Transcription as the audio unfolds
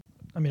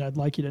mean, I'd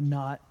like you to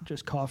not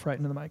just cough right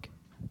into the mic.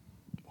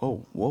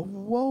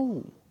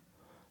 Whoa.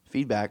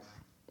 Feedback.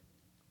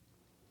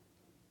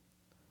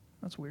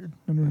 That's weird.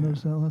 I never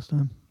noticed that last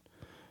time.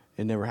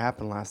 It never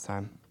happened last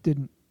time.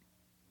 Didn't.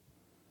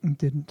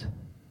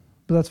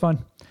 But that's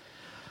fine.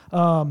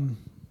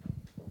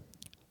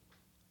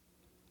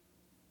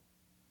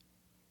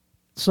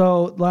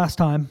 So last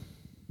time,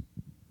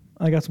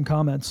 I got some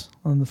comments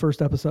on the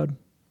first episode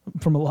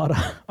from a lot of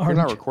You're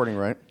not recording,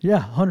 right?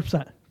 Yeah,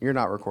 100%. You're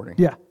not recording.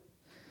 Yeah.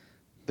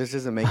 This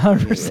isn't making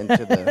me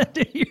into the...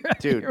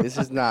 Dude, this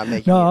is not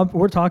making No,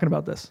 we're talking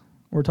about this.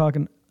 We're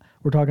talking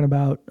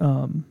about...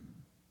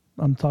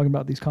 I'm talking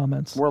about these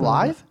comments. We're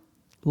live?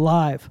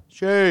 Live.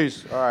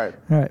 Jeez. All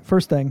right.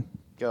 First thing.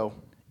 Go.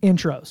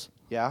 Intros.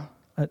 Yeah?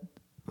 How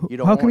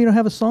come you don't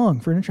have a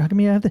song for an intro? How come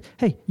you have to...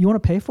 Hey, you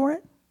want to pay for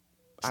it?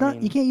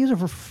 You can't use it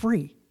for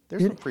free.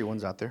 There's some free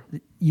ones out there.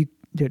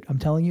 Dude, I'm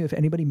telling you, if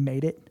anybody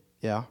made it,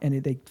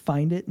 and they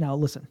find it, now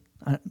listen.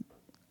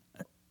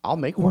 I'll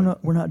make one.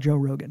 We're not Joe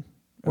Rogan.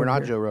 We're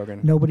not Joe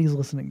Rogan. Nobody's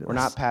listening to this. We're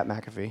not Pat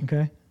McAfee.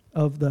 Okay?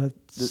 Of the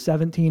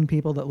 17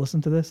 people that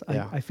listen to this,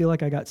 I feel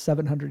like I got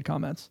 700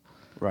 comments.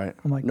 Right.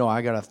 I'm like, no,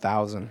 I got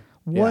 1,000.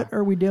 What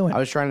are we doing? I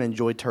was trying to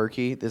enjoy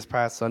turkey this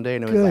past Sunday,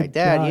 and it was like,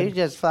 Dad, you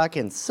just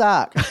fucking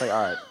suck. I was like,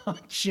 all right. Oh,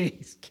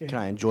 jeez. Can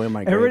I enjoy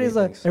my Everybody's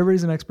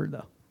an expert,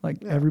 though.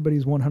 Like,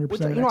 everybody's 100% an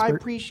expert. I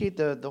appreciate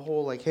the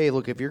whole, like, hey,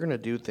 look, if you're going to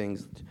do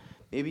things,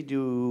 maybe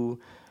do,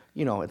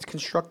 it's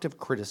constructive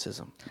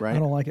criticism, right? I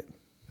don't like it.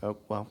 Oh,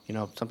 well,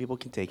 some people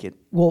can take it.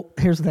 Well,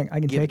 here's the thing. I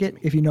can take it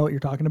if you know what you're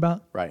talking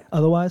about. Right.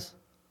 Otherwise.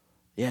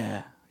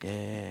 Yeah.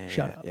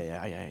 Shut up.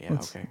 Yeah.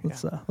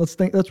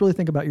 Let's really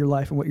think about your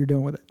life and what you're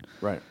doing with it.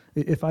 Right.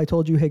 If I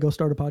told you, hey, go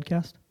start a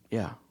podcast.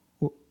 Yeah.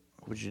 What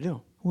would you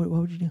do? What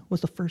would you do?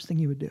 What's the first thing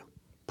you would do?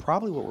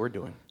 Probably what we're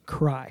doing.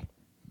 Cry.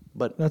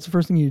 But that's the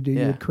first thing you'd do.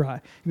 You would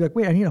cry. You'd be like,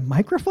 wait, I need a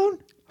microphone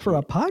for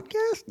a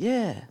podcast?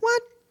 Yeah.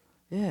 What?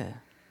 Yeah.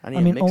 I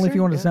mean, only if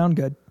you want to sound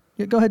good.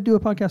 Yeah, go ahead and do a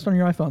podcast on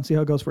your iPhone. See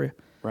how it goes for you.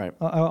 Right.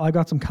 I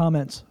got some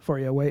comments for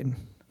you waiting.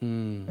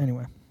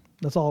 Anyway,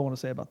 that's all I want to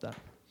say about that.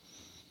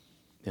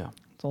 Yeah.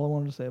 That's all I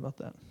wanted to say about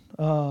that.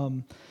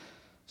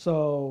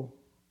 So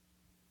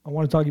I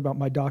want to talk to you about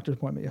my doctor's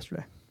appointment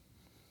yesterday.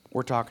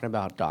 We're talking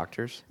about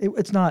doctors?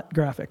 It's not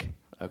graphic.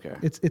 Okay.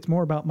 It's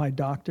more about my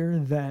doctor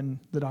than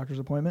the doctor's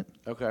appointment.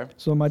 Okay.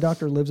 So my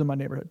doctor lives in my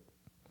neighborhood.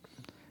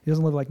 He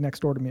doesn't live like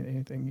next door to me or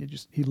anything.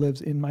 He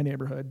lives in my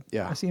neighborhood.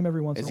 Yeah. I see him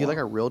every once in a while. Is he like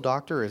a real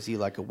doctor or is he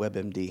like a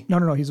WebMD?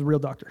 No. He's a real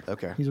doctor.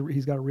 Okay.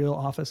 He's got a real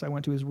office. I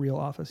went to his real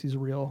office. He's a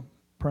real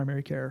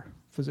primary care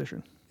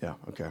physician. Yeah.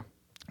 Okay.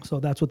 So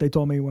that's what they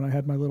told me when I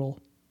had my little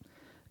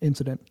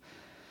incident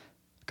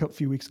a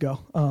few weeks ago.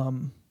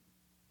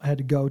 I had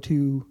to go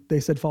to, they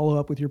said, follow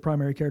up with your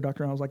primary care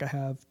doctor. And I was like,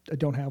 I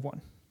don't have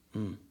one.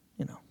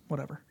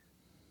 Whatever.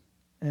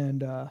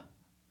 And,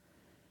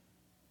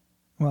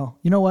 well,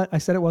 you know what? I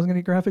said it wasn't going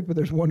to get graphic, but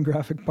there's one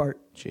graphic part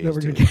that we're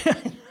going to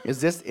get.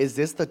 Is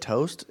this the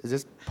toast? Is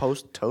this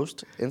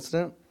post-toast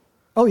incident?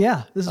 Oh,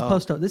 yeah. This is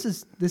post-toast.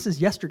 This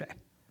is yesterday.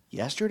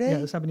 Yesterday? Yeah,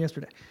 this happened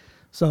yesterday.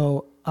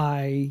 So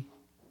I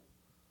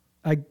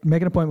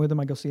make an appointment with him.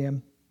 I go see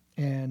him.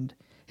 And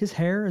his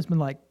hair has been,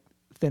 like,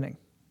 thinning,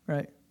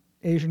 right?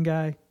 Asian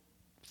guy,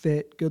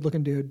 fit,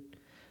 good-looking dude.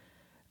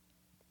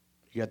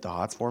 You got the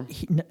hots for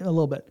him? A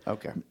little bit.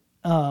 Okay.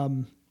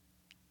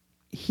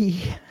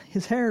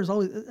 His hair is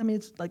always,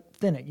 it's like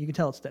thinning. You can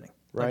tell it's thinning.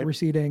 Right. Like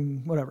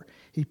receding, whatever.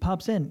 He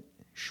pops in,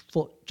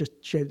 just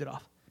shaved it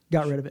off.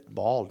 Got rid of it.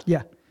 Bald.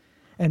 Yeah.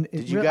 And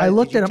I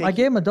looked at him. I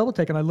gave him a double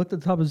take, and I looked at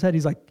the top of his head.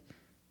 He's like, "Did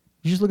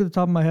you just look at the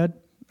top of my head?"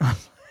 I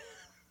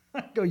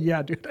go,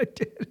 "Yeah, dude, I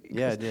did."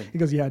 I did. He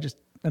goes, "Yeah, just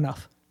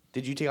enough."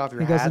 Did you take off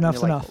your hat? He goes,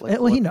 "Enough's enough."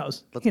 Well, he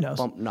knows. He knows.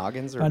 Bump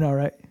noggins? Or? I know,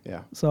 right?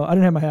 Yeah. So I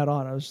didn't have my hat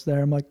on. I was just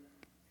there. I'm like,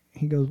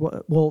 he goes,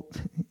 "What?" Well,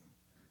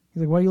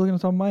 he's like, "Why are you looking at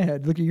the top of my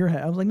head? Look at your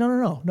head." I was like,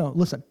 No.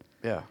 Listen.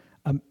 Yeah.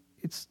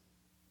 It's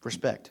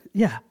respect.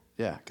 Yeah.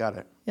 Yeah. Got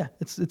it. Yeah.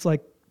 It's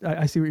like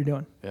I see what you're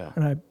doing. Yeah.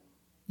 And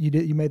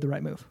you made the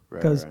right move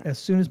because as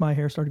soon as my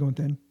hair started going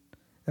thin,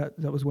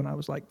 that was when I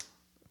was like,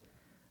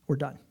 we're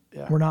done.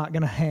 Yeah. We're not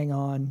gonna hang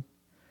on.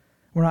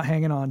 We're not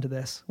hanging on to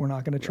this. We're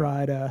not gonna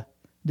try to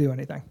do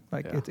anything.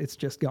 Like it's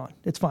just gone.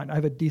 It's fine. I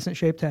have a decent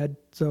shaped head,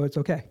 so it's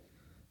okay.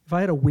 If I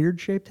had a weird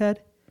shaped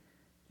head,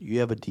 you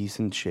have a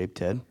decent shaped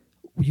head.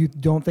 You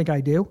don't think I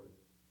do?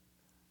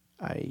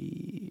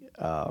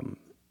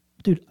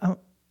 Dude,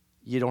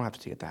 you don't have to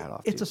take the hat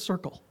off. It's a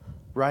circle.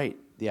 Right.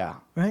 Yeah.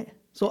 Right.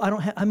 So I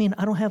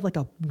don't have like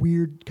a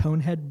weird cone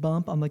head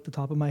bump on like the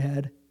top of my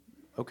head.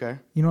 Okay.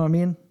 You know what I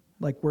mean?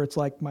 Like where it's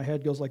like my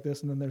head goes like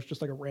this and then there's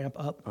just like a ramp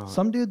up.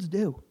 Some dudes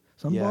do.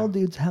 Some bald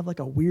dudes have like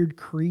a weird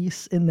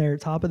crease in their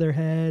top of their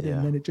head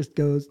and then it just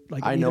goes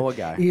like I know a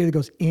guy. It either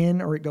goes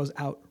in or it goes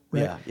out.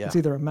 Right? Yeah. It's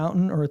either a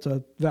mountain or it's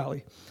a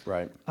valley.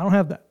 Right. I don't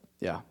have that.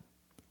 Yeah.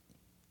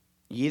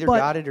 You either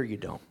got it or you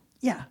don't.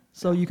 Yeah.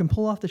 So you can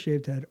pull off the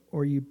shaved head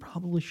or you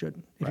probably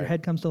shouldn't. If your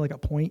head comes to like a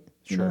point.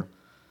 Sure. You know?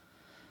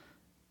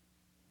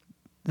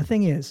 The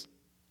thing is,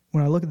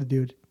 when I look at the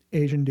dude,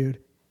 Asian dude,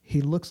 he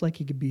looks like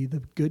he could be the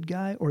good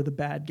guy or the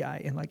bad guy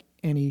in like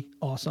any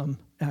awesome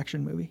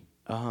action movie.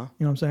 Uh huh.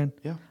 You know what I'm saying?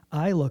 Yeah.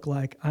 I look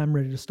like I'm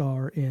ready to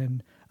star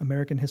in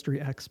American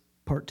History X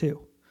Part 2.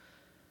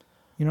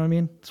 You know what I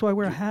mean? That's why I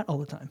wear a hat all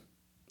the time.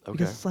 Okay.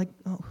 Because it's like,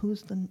 oh,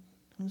 who's the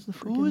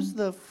freaking... Who's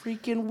the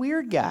freaking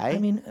weird guy? I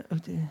mean,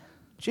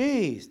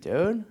 Jeez,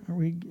 dude. are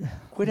we...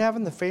 Quit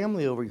having the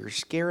family over. You're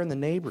scaring the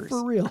neighbors.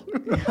 For real.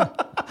 Yeah.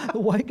 The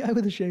white guy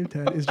with a shaved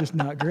head is just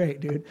not great,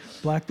 dude.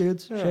 Black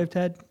dudes, shaved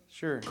head,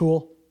 Sure.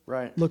 cool.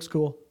 Right. Looks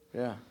cool.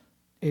 Yeah.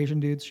 Asian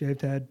dudes,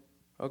 shaved head,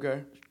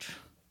 Okay.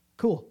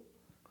 cool.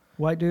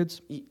 White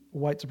dudes,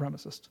 white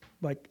supremacist.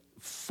 Like,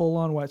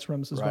 full-on white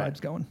supremacist Right.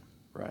 vibes going.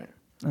 Right.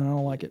 And I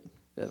don't like it.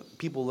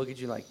 People look at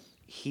you like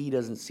he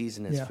doesn't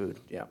season his Yeah. food.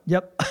 Yeah.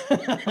 Yep.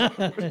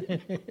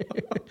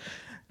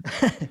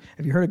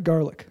 Have you heard of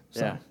garlic?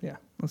 So, Yeah.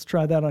 Let's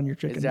try that on your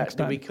chicken Is that? next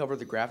Did time. we cover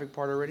the graphic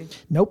part already?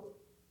 Nope.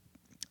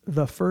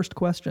 The first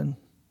question,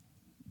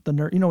 the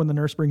nurse, you know when the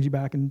nurse brings you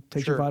back and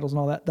takes your Sure. vitals and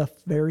all that, the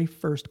very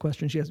first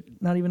question she has,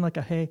 not even like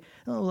a, hey,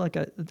 oh, like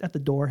a, at the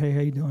door, hey,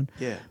 how you doing?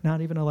 Yeah.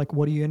 Not even a, like,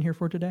 what are you in here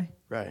for today?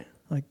 Right.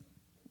 Like,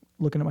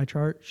 looking at my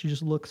chart, she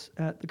just looks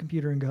at the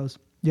computer and goes,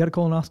 you had a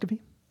colonoscopy?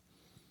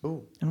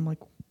 Ooh. And I'm like,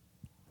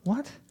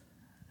 what?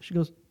 She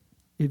goes,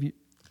 Have you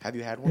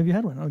had one? have you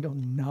had one? I go,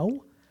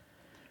 no.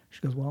 She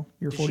goes, well,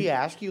 you're Did 40. she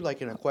ask you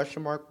like in a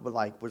question mark, but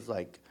like was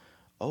like,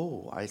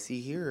 oh, I see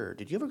here.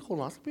 Did you have a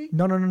colonoscopy?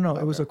 No.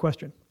 It was a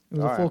question. It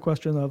was All a full right.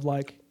 question of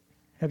like,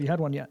 have you had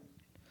one yet?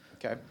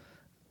 Okay.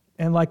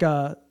 And like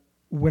a,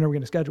 when are we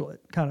going to schedule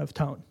it kind of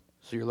tone.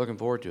 So you're looking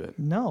forward to it.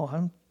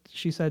 No,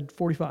 she said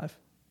 45.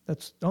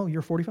 That's, oh,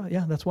 you're 45?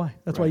 Yeah, that's why.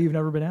 That's why Right. you've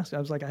never been asked. I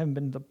was like, I haven't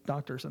been to the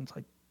doctor since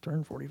I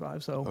turned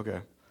 45. So Okay.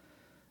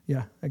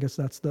 yeah, I guess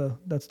that's the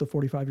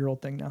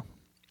 45-year-old thing now.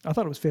 I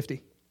thought it was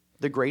 50.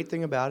 The great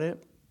thing about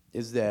it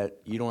is that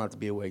you don't have to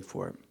be awake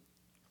for it.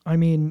 I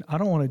mean, I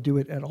don't want to do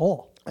it at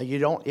all. You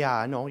don't. Yeah,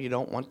 I know you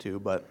don't want to,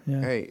 but Yeah.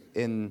 hey,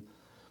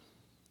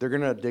 they're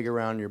gonna dig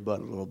around your butt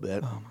a little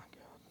bit. Oh my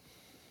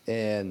God.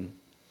 And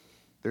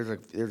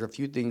there's a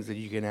few things that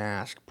you can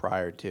ask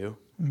prior to.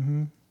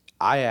 Mm-hmm.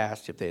 I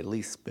asked if they at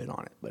least spit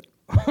on it, but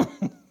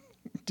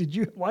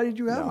Why did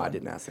you have no, one? I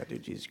didn't ask that,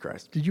 dude. Jesus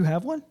Christ. Did you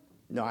have one?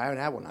 No, I haven't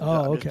had one. Oh,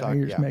 I'm just okay. talking-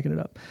 You're just yeah. making it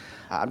up.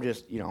 I'm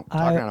just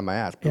talking out of my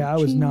ass. Yeah, I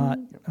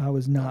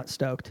was not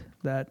stoked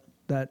that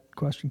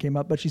question came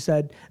up. But she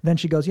said, then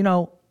she goes,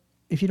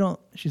 if you don't,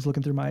 she's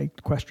looking through my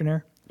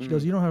questionnaire. She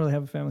goes, you don't really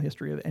have a family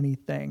history of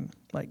anything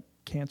like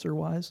cancer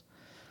wise.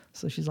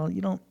 So she's all,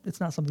 it's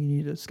not something you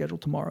need to schedule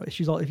tomorrow.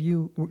 She's all, if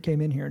you came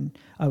in here and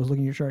I was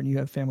looking at your chart and you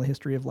have family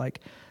history of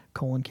like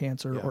colon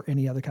cancer or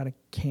any other kind of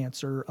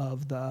cancer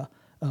of the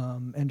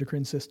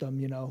endocrine system,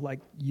 like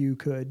you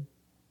could,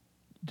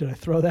 did I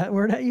throw that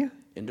word at you?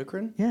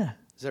 Endocrine? Yeah.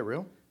 Is that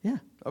real? Yeah.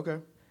 Okay.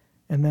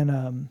 And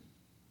then,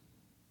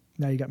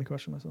 now you got me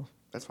questioning myself.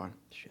 That's fine.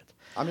 Shit.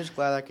 I'm just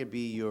glad I could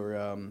be your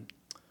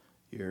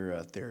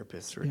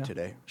therapist for Yeah.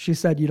 today. She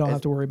said you don't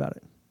have to worry about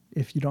it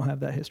if you don't have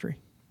that history.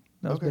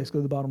 That was Okay.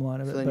 basically the bottom line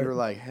of So it. then But, you're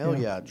like, hell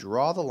yeah,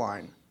 draw the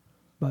line.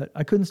 But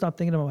I couldn't stop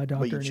thinking about my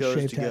doctor you and his chose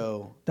shaved to head.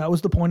 go- That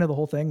was the point of the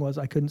whole thing was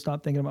I couldn't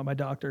stop thinking about my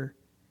doctor,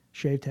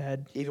 shaved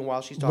head. Even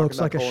while she's talking Looks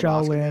about like a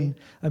colonoscopy? Shaolin.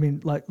 I mean,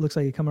 like looks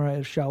like you come around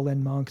as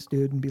Shaolin monks,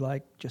 dude, and be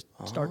like, just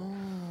start,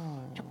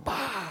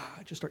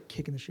 just start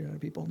kicking the shit out of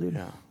people, dude.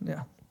 Yeah.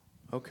 Yeah.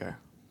 Okay.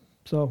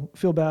 So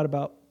feel bad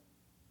about.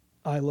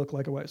 I look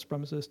like a white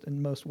supremacist,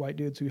 and most white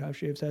dudes who have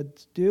shaved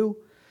heads do.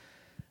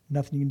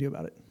 Nothing you can do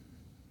about it.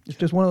 It's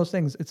just one of those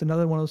things. It's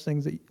another one of those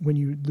things that when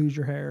you lose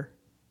your hair,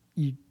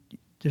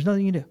 there's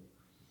nothing you can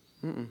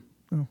do.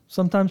 No.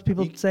 Sometimes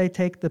people say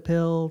take the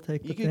pill,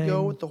 take the You thing. could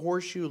go with the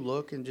horseshoe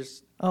look and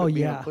just Oh quit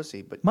being yeah, a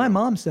pussy. But my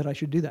mom said I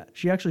should do that.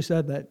 She actually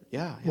said that.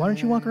 Yeah, Why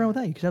don't you walk yeah. around with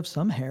that? You could have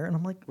some hair, and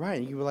I'm like, Right,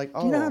 and you were like,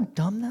 oh, do you know how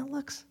dumb that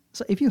looks?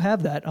 So if you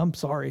have that, I'm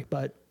sorry,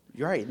 but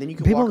you're right. Then you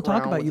can people walk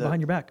talk around about with you a-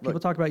 behind your back. People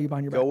look, talk about you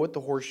behind your Go back. with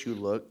the horseshoe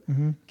look,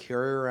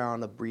 carry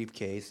around a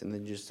briefcase, and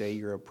then just say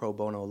you're a pro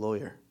bono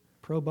lawyer.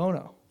 Pro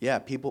bono. Yeah,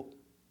 people.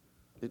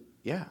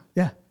 Yeah,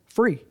 Yeah,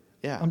 free.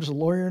 Yeah. I'm just a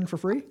lawyer in for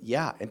free.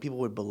 yeah, and people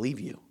would believe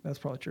you. That's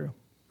probably true.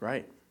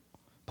 Right.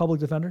 Public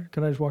defender?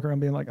 Could I just walk around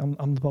being like,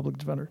 I'm the public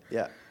defender?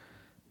 Yeah.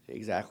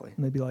 Exactly.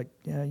 And they'd be like,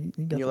 yeah, you got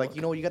And the you're like, look.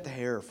 you know what? You got the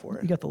hair for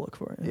it. You got the look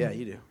for it. Yeah,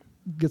 you do.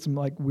 Get some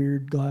like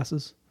weird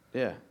glasses.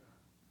 Yeah.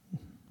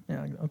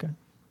 Yeah, okay.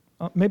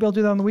 Maybe I'll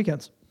do that on the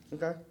weekends.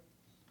 Okay.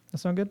 That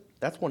sound good?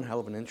 That's one hell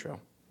of an intro.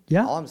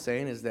 Yeah? All I'm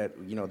saying is that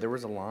there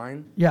was a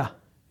line, Yeah.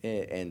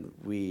 and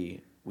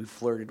we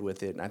flirted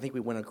with it, and I think we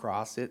went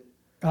across it.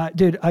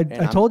 Dude, I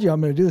I'm- told you I'm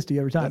going to do this to you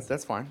every time.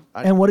 That's fine.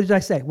 And what did I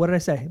say? What did I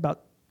say?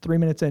 About 3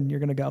 minutes in, you're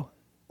going to go,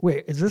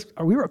 wait,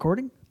 are we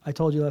recording? I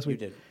told you last week.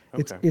 did.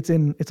 It's Okay.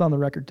 it's on the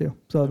record too.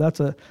 So that's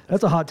a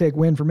hot take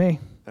win for me.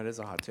 That is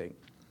a hot take.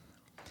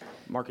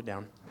 Mark it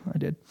down. I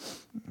did.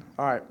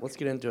 All right, let's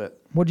get into it.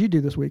 What'd you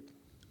do this week?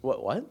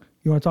 What?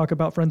 You want to talk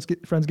about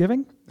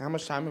Friendsgiving? How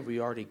much time have we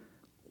already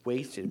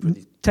wasted for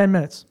these 10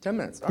 minutes. 10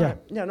 minutes? All Yeah. right.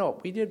 Yeah, no,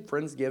 we did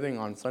Friendsgiving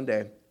on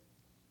Sunday.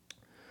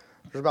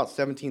 There's about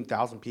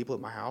 17,000 people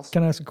at my house.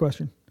 Can I ask a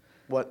question?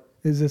 What?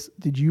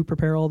 Did you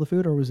prepare all the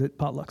food or was it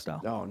potluck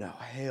style? No,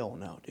 hell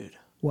no, dude.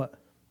 What?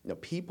 No,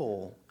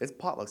 people, it's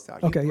potluck style.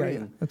 Okay,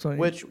 yeah. That's what I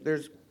Which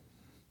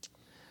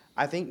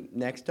I think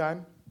next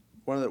time,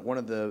 one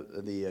of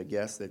the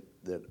guests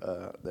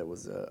that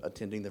was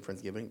attending the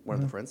Friendsgiving, one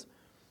of the friends,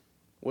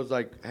 was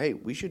like, hey,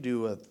 we should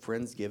do a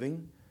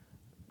Friendsgiving,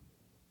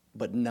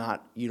 but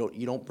not,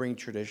 you don't bring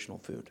traditional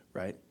food,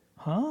 right?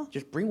 Huh?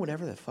 Just bring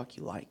whatever the fuck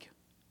you like.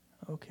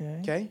 Okay.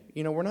 Okay?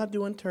 We're not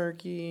doing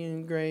turkey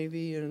and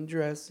gravy and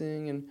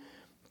dressing and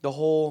the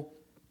whole,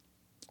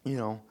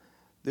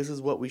 this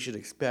is what we should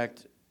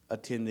expect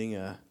attending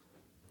a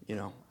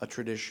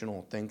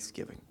traditional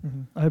Thanksgiving.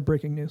 Mm-hmm. I have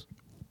breaking news.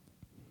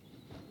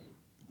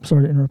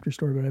 Sorry to interrupt your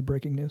story, but I have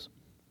breaking news.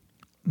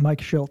 Mike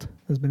Schilt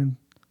has been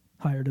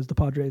hired as the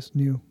Padres'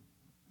 new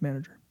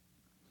manager.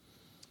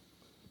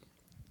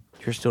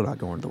 You're still not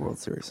going to the World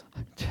Series.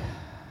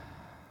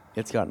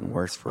 It's gotten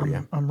worse for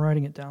you. I'm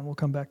writing it down. We'll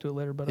come back to it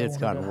later, but It's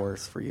gotten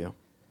worse for you.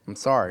 I'm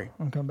sorry.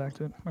 I'll come back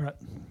to it. All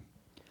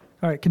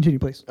right. Continue,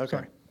 please. Okay.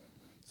 Sorry.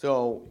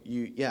 So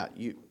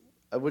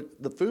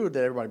the food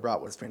that everybody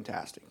brought was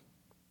fantastic.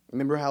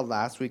 Remember how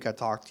last week I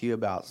talked to you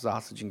about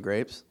sausage and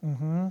grapes?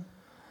 Mm-hmm.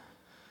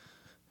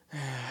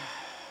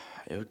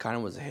 It kind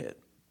of was a hit.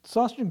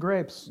 Sausage and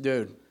grapes.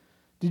 Dude.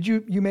 Did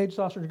you made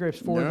sausage and grapes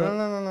for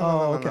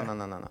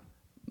No.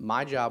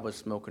 My job was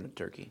smoking a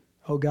turkey.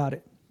 Oh, got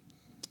it.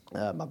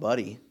 My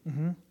buddy,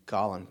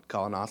 Colin,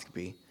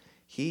 colonoscopy,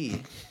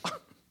 he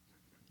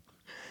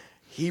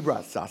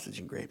brought sausage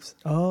and grapes.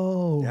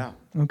 Oh. Yeah.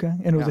 Okay.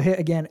 And it was a hit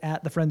again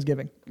at the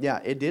Friendsgiving. Yeah,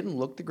 it didn't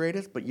look the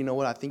greatest, but you know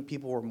what? I think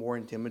people were more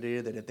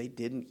intimidated that if they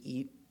didn't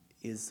eat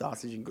his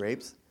sausage and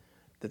grapes,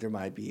 that there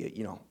might be a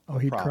he'd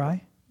problem.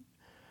 cry?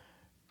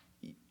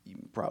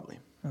 Probably.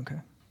 Okay.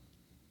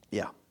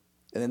 Yeah.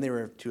 And then they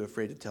were too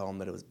afraid to tell him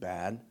that it was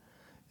bad.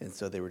 And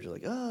so they were just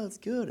like, oh, it's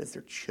good, as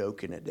they're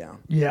choking it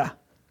down. Yeah.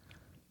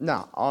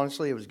 No,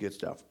 honestly, it was good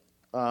stuff.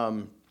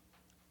 I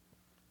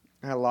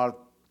had a lot of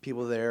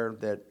people there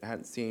that I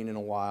hadn't seen in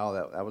a while.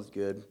 That was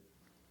good.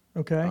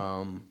 Okay.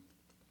 I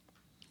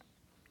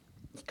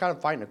was kind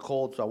of fighting a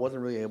cold, so I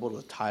wasn't really able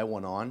to tie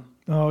one on.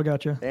 Oh,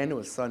 gotcha. And it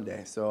was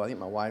Sunday, so I think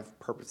my wife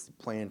purposely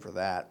planned for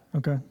that.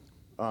 Okay.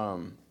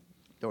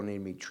 Don't need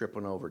me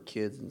tripping over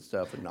kids and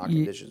stuff and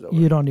knocking dishes over.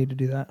 You don't need to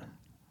do that.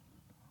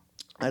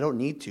 I don't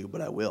need to,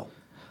 but I will.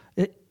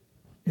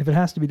 If it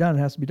has to be done, it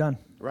has to be done.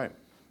 Right.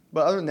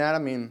 But other than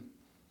that,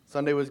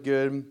 Sunday was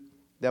good.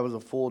 That was a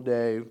full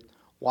day.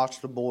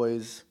 Watched the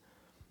boys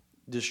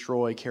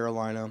destroy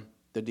Carolina.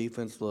 The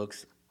defense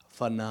looks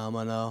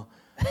phenomenal.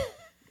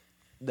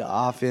 The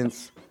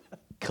offense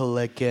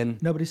clicking.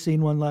 Nobody's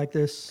seen one like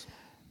this.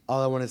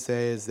 All I want to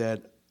say is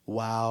that,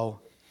 wow,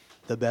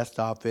 the best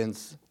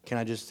offense. Can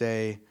I just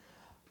say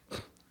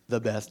the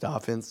best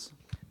offense?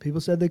 People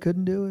said they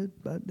couldn't do it,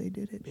 but they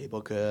did it.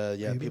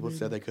 People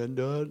said they couldn't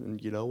do it,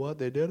 and you know what?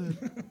 They did it.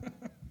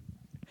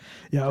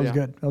 Yeah, it was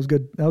good. That was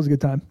good. That was a good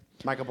time.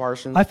 Micah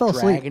Parsons I fell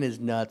asleep. dragging his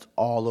nuts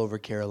all over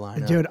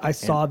Carolina. Dude, I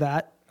saw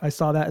that. I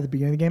saw that at the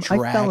beginning of the game.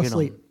 I fell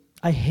asleep.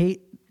 I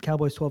hate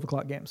Cowboys 12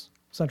 o'clock games,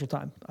 Central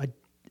Time.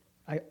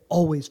 I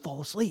always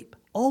fall asleep.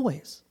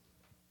 Always.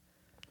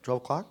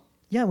 12 o'clock?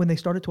 Yeah, when they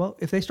start at 12.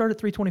 If they start at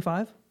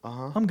 3:25,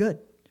 I'm good.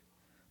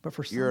 But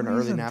for some You're an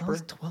reason, early napper?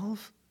 those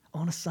 12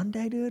 on a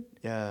Sunday, dude.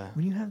 Yeah.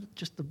 When you have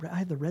I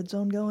have the red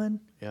zone going.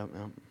 Yeah.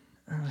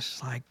 I was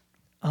just like,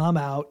 I'm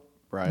out.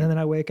 Right. And then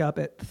I wake up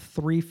at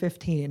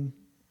 3:15,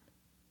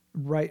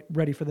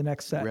 ready for the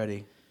next set.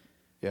 Ready.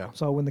 Yeah.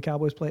 So when the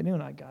Cowboys play at noon,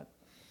 I can't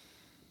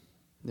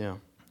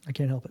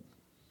help it.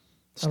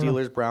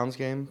 Steelers-Browns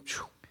game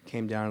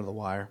came down to the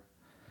wire.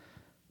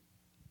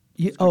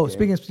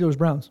 Speaking of Steelers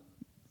Browns,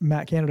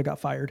 Matt Canada got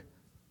fired.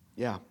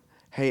 Yeah.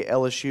 Hey,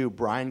 LSU,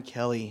 Brian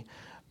Kelly,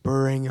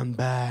 bring him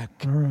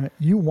back. All right.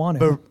 You want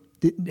him.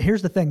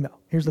 Here's the thing, though.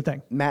 Here's the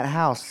thing. Matt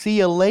House, see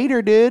you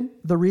later, dude.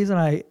 The reason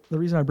I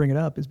bring it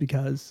up is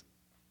because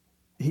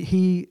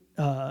he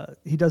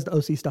does the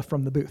OC stuff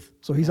from the booth.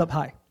 So he's up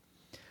high.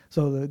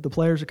 So the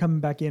players are coming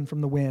back in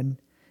from the win,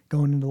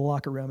 going into the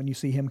locker room, and you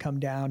see him come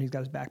down. He's got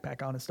his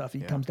backpack on and stuff.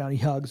 He comes down. He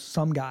hugs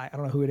some guy. I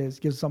don't know who it is.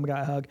 Gives some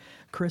guy a hug.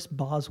 Chris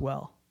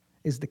Boswell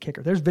is the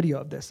kicker. There's video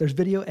of this. There's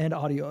video and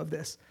audio of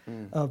this,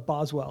 of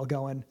Boswell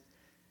going,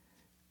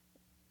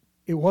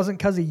 it wasn't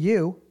because of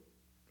you.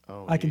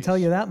 Oh, I can tell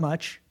you that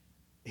much.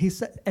 He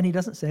said, and he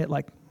doesn't say it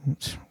like,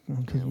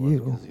 because of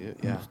you.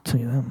 Yeah. I'll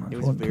tell you that much.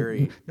 It was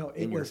very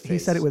He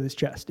said it with his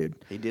chest, dude.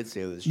 He did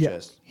say it with his Yeah,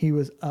 chest. he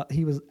was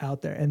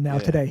out there, and now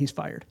today he's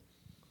fired.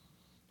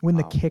 When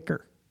the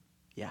kicker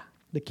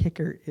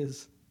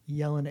is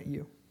yelling at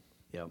you.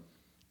 Yep.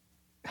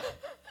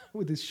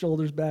 With his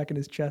shoulders back and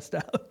his chest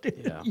out.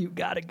 Yeah. You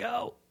got to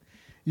go.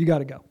 You got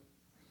to go.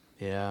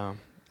 Yeah.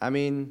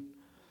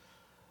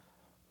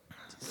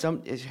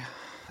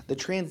 The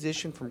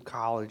transition from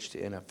college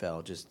to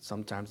NFL, just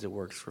sometimes it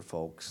works for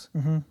folks,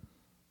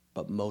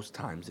 but most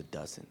times it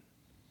doesn't.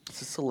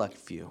 It's a select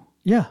few.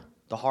 Yeah.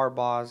 The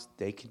Harbaughs,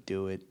 they could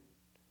do it.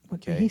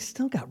 Okay. He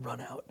still got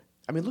run out.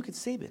 Look at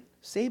Saban.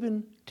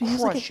 Saban Dude,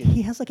 crushing.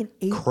 he has like an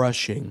 8.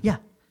 Crushing. Yeah.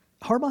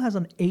 Harbaugh has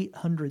an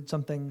 800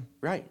 something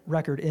Right.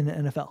 record in the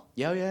NFL.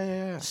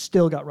 Yeah.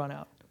 Still got run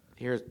out.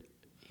 He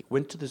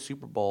went to the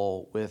Super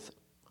Bowl with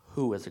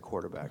who as a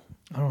quarterback?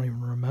 I don't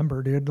even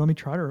remember, dude. Let me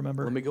try to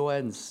remember. Let me go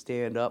ahead and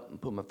stand up and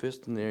put my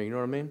fist in there. You know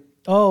what I mean?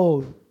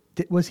 Oh,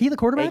 was he the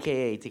quarterback?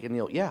 AKA take a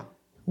kneel. Yeah.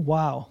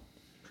 Wow.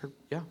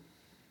 Yeah.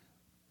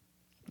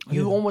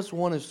 You almost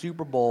won a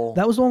Super Bowl.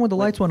 That was the one where the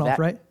lights went that- off,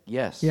 right?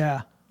 Yes.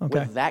 Yeah. Okay.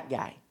 With that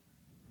guy.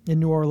 In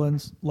New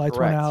Orleans, lights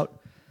Correct. went out.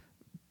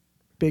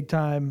 Big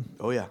time.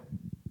 Oh, yeah.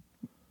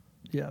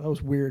 Yeah, that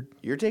was weird.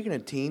 You're taking a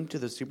team to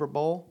the Super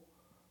Bowl,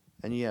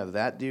 and you have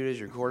that dude as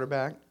your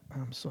quarterback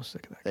I'm so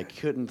sick of that guy. that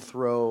couldn't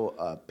throw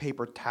a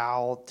paper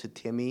towel to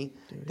Timmy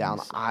down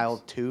he sucks. aisle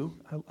 2.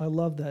 I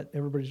love that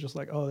everybody's just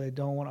like, oh, they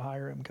don't want to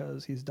hire him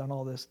because he's done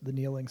all this, the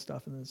kneeling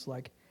stuff. And it's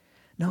like,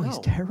 no, he's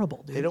No.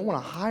 terrible, dude. They don't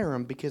want to hire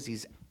him because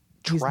he's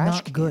He's trash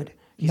not can. good.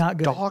 He's Not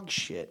good. dog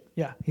shit.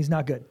 Yeah, he's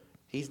not good.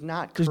 He's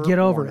not Just Kurt get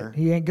over Warner. it.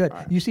 He ain't good. All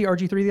right. You see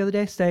RG3 the other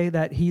day say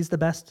that he's the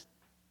best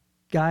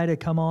guy to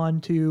come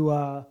on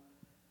to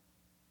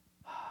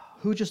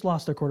who just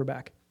lost their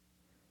quarterback?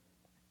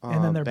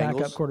 And then their backup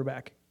Bengals?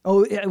 quarterback.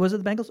 Oh, yeah, was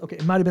it the Bengals? Okay,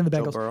 it might have been the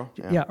Joe Bengals. Burrow,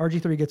 Yeah. yeah.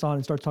 RG3 gets on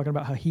and starts talking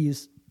about how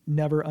he's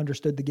never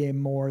understood the game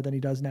more than he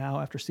does now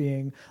after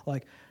seeing,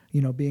 like,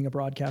 you know, being a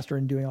broadcaster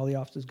and doing all the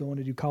offices, going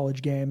to do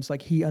college games.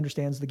 Like, he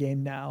understands the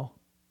game now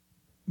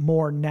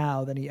more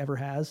now than he ever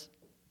has.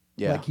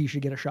 Yeah. Like, he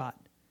should get a shot.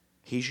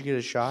 He should get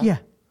a shot? Yeah.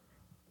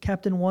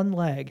 Captain One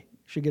Leg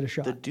should get a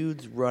shot. The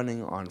dude's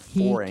running on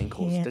He 4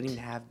 ankles. can't- Doesn't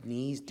even have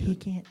knees, dude.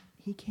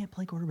 He can't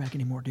play quarterback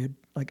anymore, dude.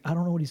 Like, I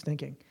don't know what he's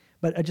thinking.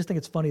 But I just think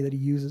it's funny that he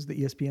uses the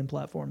ESPN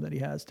platform that he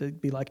has to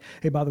be like,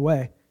 hey, by the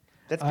way,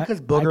 That's I because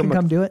Booger can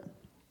come do it.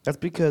 That's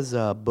because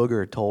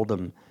Booger told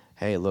him,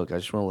 hey, look, I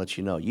just want to let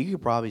you know, you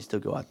could probably still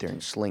go out there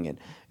and sling it.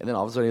 And then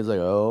all of a sudden he's like,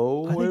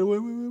 oh, I think-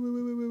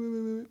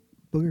 wait.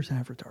 Booger's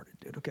half retarded,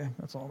 dude. Okay,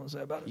 that's all I'm gonna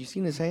say about it. You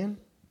seen his hand?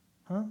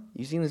 Huh?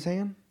 You seen his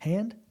hand?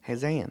 Hand?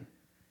 His hand.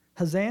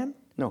 Hazan?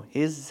 No,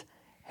 his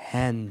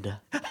hand.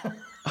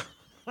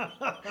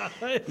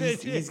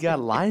 he's got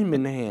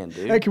lineman hand,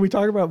 dude. Hey, can we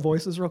talk about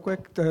voices real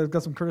quick?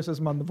 Got some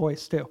criticism on the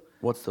voice too.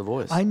 What's the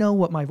voice? I know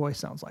what my voice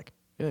sounds like.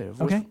 Yeah,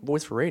 voice, Okay.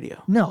 voice for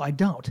radio. No, I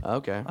don't.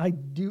 Okay. I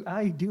do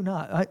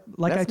not. I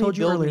That's told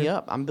me you building earlier. Me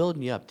up. I'm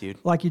building you up, dude.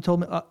 Like you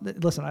told me.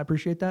 Listen, I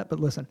appreciate that, but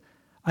listen,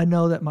 I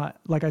know that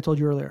like I told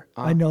you earlier,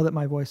 I know that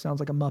my voice sounds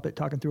like a Muppet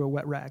talking through a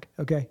wet rag.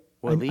 Okay,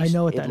 Well, I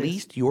know what that at is.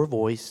 least your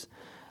voice,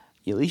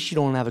 at least you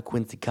don't have a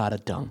Quincy Cotta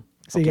tongue.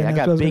 See, Okay, and I that's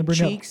what I got was gonna big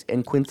bring up. cheeks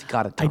and Quincy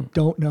Cotta I tongue.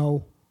 don't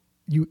know.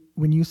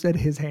 When you said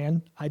his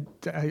hand, I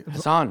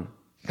Hassan.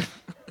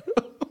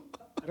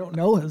 don't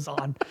know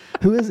Hazan.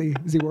 Who is he?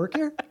 Does he work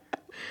here?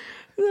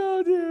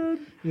 No, dude.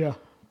 Yeah.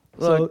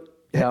 Look, so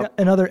yeah.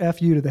 another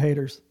FU to the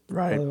haters.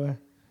 Right. By the way.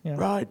 Yeah.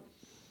 Right.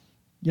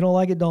 You don't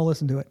like it? Don't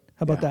listen to it.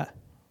 How about that?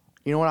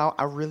 You know what?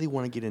 I really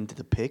want to get into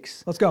the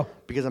picks Let's go.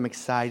 because I'm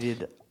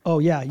excited Oh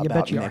yeah, you about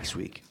bet you next are.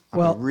 week. I'm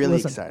Well, really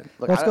listen, excited.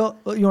 Look, let's I- go.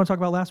 You want to talk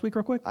about last week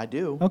real quick? I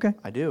do. Okay.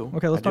 I do.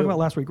 Okay, let's I talk do. about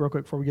last week real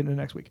quick before we get into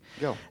next week.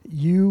 Go.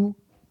 You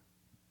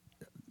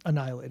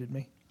annihilated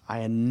me. I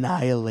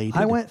annihilated.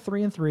 I went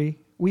 3-3.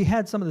 We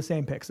had some of the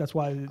same picks. That's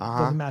why it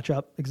doesn't match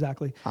up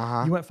exactly.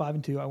 You went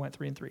 5-2. I went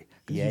 3-3.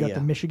 'Cause Yeah, you got yeah.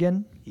 the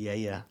Michigan.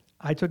 Yeah.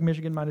 I took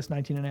Michigan minus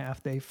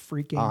 19.5. They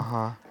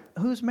freaking.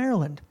 Who's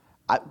Maryland?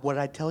 What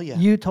did I tell you?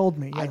 You told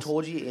me. I Yes.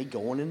 told you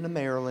going into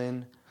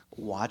Maryland,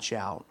 watch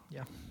out.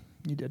 Yeah,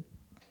 you did.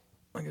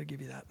 I'm gonna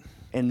give you that.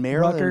 And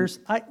Maryland.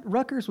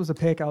 Rutgers was a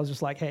pick. I was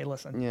just like, hey,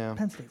 listen. Yeah.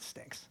 Penn State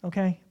stinks.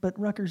 Okay, but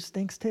Rutgers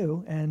stinks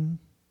too. And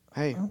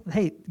Hey. well,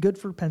 hey, good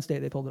for Penn State.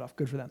 They pulled it off.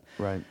 Good for them.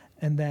 Right.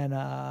 And then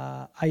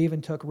I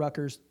even took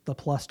Rutgers the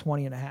plus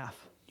 20.5.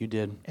 You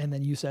did. And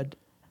then you said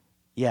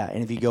Yeah,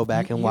 and if you go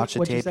back and You- watch the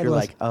what you tape, said you're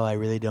was- like, oh, I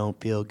really don't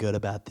feel good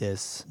about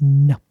this.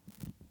 no.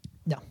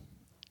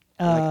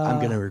 Like, I'm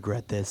going to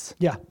regret this.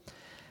 Yeah.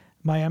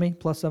 Miami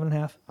plus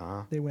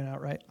 7.5. They went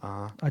out, right?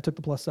 I took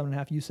the plus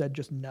 7.5. You said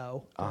just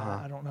no.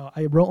 I don't know.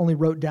 I only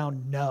wrote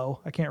down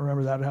no. I can't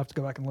remember that. I'd have to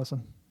go back and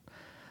listen.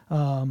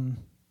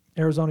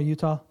 Arizona,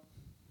 Utah.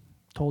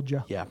 Told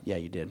you. Yeah,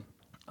 you did.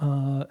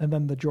 And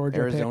then the Georgia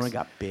Arizona picks.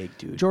 got big,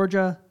 dude.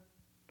 Georgia.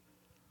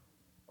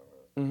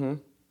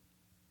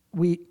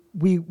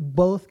 We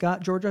both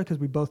got Georgia because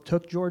we both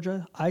took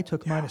Georgia. I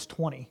took minus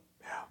 20.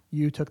 Yeah.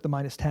 You took the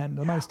minus 10.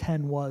 The minus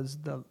 10 was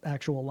the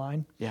actual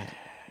line. Yeah.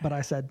 But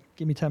I said,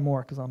 give me 10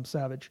 more because I'm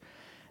savage.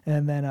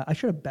 And then I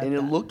should have bet And that.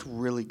 it looked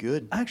really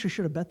good. I actually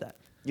should have bet that.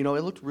 You know,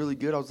 it looked really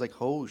good. I was like,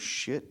 oh,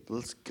 shit,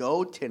 let's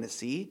go,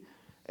 Tennessee.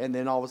 And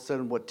then all of a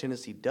sudden, what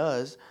Tennessee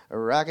does,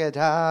 rock it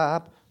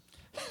top.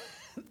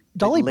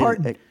 Dolly Like,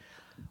 Parton. like,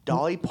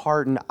 Dolly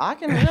Parton. I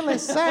can really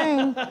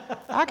sing.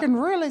 I can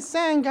really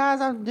sing, guys.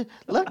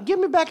 Get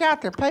me back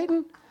out there,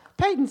 Peyton.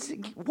 Peyton,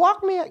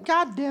 walk me.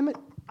 God damn it.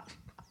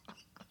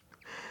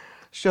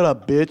 Shut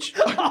up, bitch.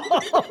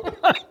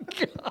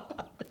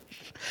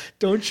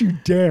 Don't you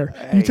dare.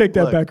 You Hey, take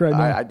that look, back right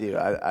now. I do.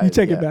 You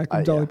take it back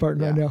from Dolly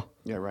Parton right now.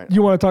 Yeah, right.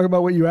 You want to talk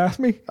about what you asked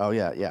me? Oh,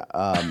 yeah.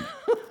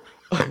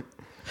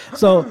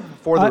 So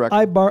For the record.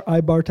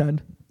 I bartend.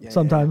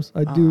 sometimes.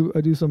 I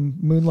do some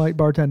moonlight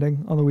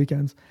bartending on the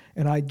weekends,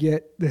 and I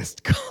get this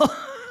call.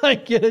 I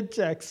get a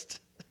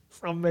text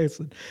from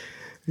Mason.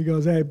 He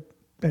goes, "Hey,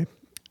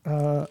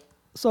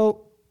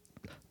 so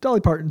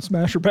Dolly Parton,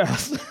 smash or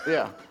pass?"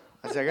 Yeah.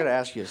 I said, I got to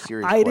ask you a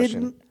serious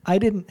question. I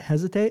didn't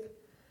hesitate.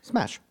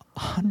 Smash.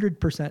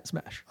 100%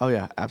 smash. Oh,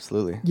 yeah,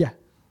 absolutely. Yeah.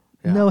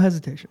 Yeah. No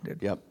hesitation,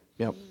 dude.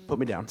 Yep. Put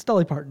me down. It's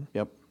Dolly Parton.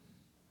 Yep.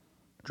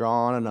 Draw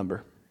on a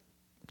number.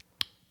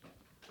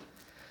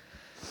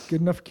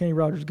 Good enough for Kenny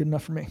Rogers, good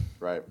enough for me.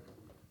 Right.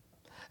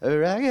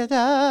 Rack it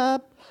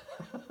up.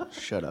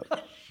 Shut up.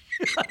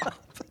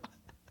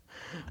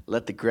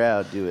 Let the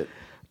crowd do it.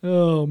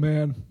 Oh,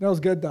 man. That was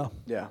good, though.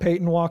 Yeah.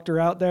 Peyton walked her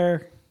out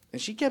there.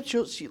 And she kept,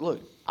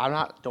 look,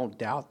 don't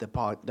doubt that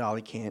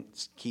Dolly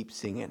can't keep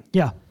singing.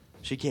 Yeah.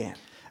 She can.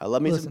 I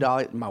love me some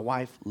Dolly. My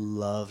wife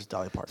loves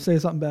Dolly Parton. Say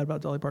something bad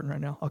about Dolly Parton right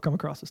now. I'll come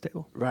across this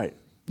table. Right.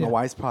 Yeah. My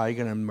wife's probably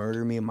going to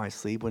murder me in my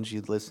sleep when she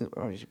listens.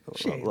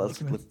 She ain't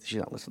listening. She's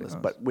not listening to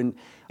this. But when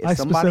I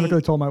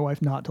specifically told my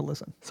wife not to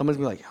listen. Somebody's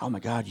going to be like, oh, my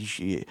God, you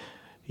should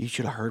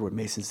have heard what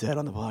Mason said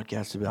on the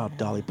podcast about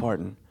Dolly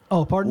Parton.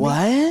 Oh, pardon me?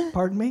 What?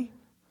 Pardon me?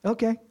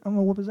 Okay. I'm going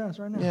to whoop his ass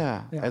right now.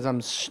 Yeah. As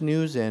I'm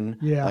snoozing.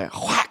 Yeah.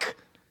 Like, whack.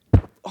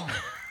 Oh.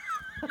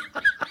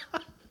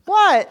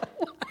 What?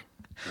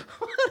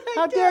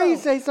 How dare you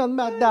say something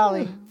about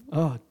Dolly?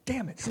 Oh,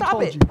 damn it. Stop Who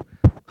told it.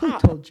 you? Who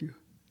told you?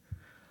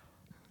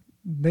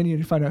 Then you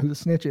need to find out who the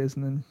snitch is,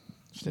 and then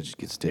Snitches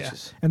get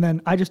stitches. Yeah. And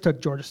then I just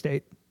took Georgia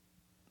State,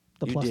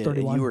 the You plus did,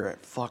 31. and you were at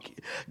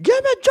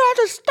give me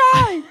Georgia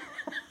State.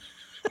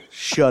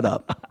 Shut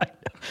up.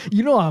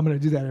 You know I'm going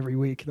to do that every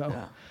week, though,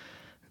 Yeah.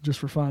 just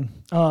for fun.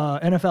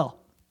 NFL.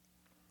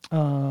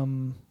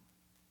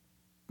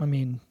 I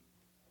mean,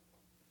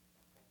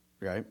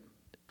 Right.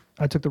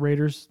 I took the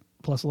Raiders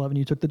plus 11.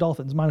 You took the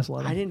Dolphins minus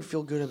 11. I didn't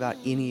feel good about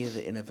any of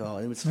the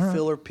NFL. It was All right.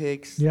 filler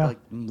picks. Yeah. Like,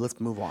 let's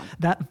move on.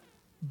 That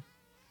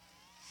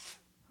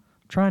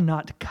trying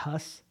not to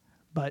cuss,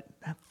 but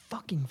that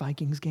fucking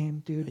Vikings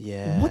game, dude.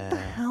 Yeah. What the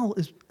hell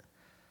is?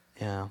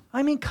 Yeah.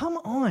 I mean, come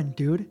on,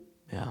 dude.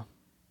 Yeah.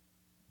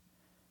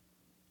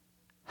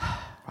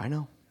 I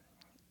know.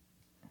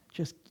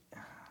 Just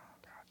God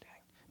dang.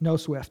 No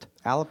Swift.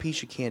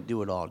 Alopecia can't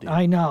do it all, dude.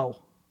 I know,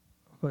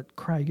 but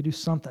cry, you could do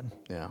something.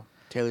 Yeah.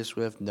 Taylor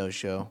Swift, no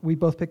show. We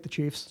both picked the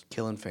Chiefs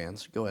Killing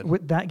fans. Go ahead.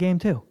 with that game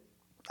too,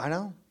 I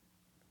know.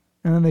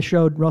 and then they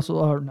showed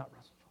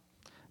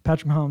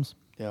Patrick Mahomes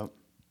Yep.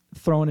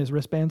 throwing his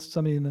wristbands.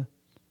 Somebody in the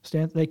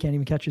stands, they can't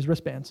even catch his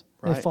wristbands.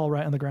 They Right. fall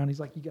right on the ground. He's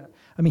like, "You got."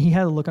 I mean, he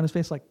had a look on his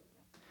face like,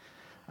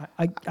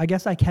 I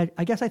guess I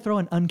throw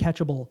an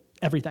uncatchable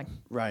everything.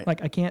 Right.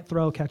 Like I can't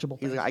throw catchable.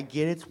 He's things. like, I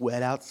get it's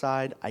wet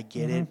outside. I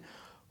get it.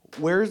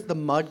 Mm-hmm. Where's the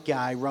mud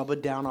guy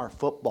rubbing down our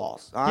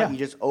footballs? Huh? Yeah. You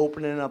just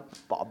opening up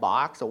a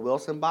box, a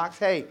Wilson box.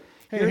 Hey,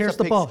 Here's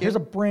the ball. pigskin. Here's a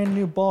brand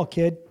new ball,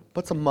 kid.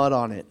 Put some mud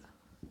on it.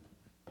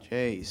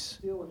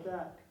 Jeez. Deal with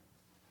that.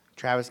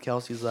 Travis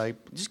Kelce's like,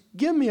 just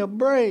give me a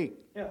break.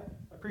 Yeah,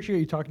 I appreciate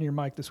you talking to your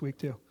mic this week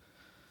too.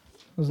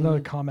 There's another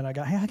comment I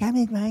got. Hey, I got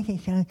my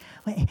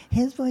mic.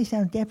 His voice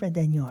sounds different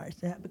than yours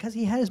because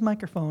he had his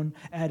microphone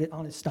added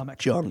on his stomach.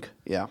 Junk.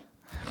 Yeah.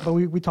 But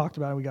we talked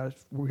about it. We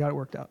got it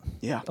worked out.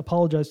 Yeah.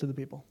 Apologize to the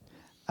people.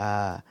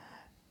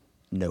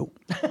 No.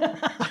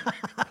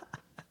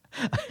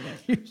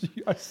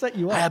 I set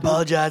you up. I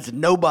apologize to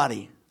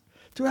nobody.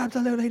 To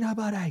absolutely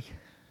nobody.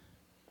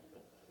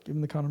 Give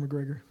him the Conor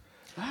McGregor.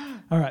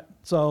 All right.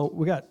 So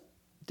we got,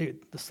 dude,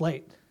 the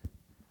slate.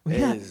 We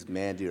got-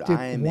 Dude, dude,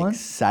 I am one-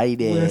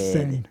 excited.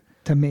 Listen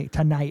to me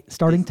tonight.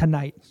 Starting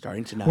tonight.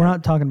 Starting tonight. We're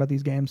not talking about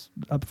these games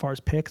as far as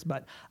picks,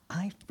 but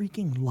I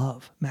freaking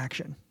love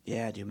Maction.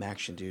 Yeah, dude,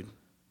 Maction, dude.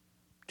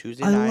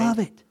 Tuesday I night. love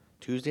it.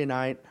 Tuesday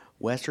night,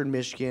 Western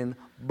Michigan,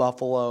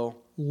 Buffalo,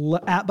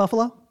 At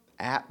Buffalo?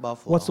 at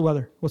Buffalo. What's the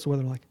weather? What's the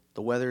weather like?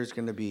 The weather is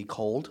going to be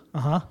cold.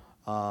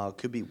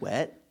 Could be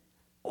wet.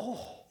 Love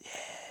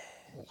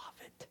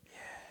it.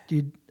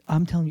 Dude,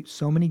 I'm telling you,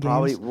 so many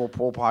games. We'll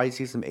probably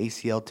see some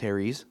ACL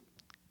tearies.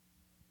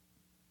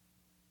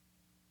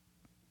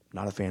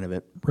 Not a fan of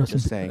it. Rest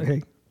Just in- saying.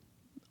 Hey,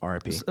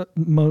 RIP.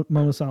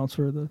 moment of silence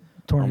for the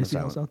torn Moment of ACLs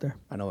silence. out there.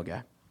 I know a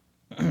guy.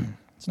 It's a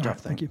All tough right,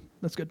 thing. thank you.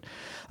 That's good.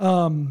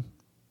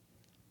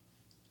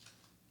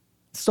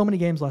 So many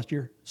games last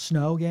year.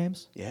 Snow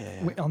games.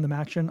 Yeah. On the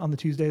Maction, on the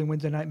Tuesday and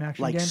Wednesday night Maction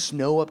Like game.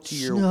 snow up to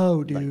your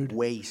Snow, dude.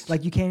 waist.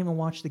 Like you can't even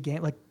watch the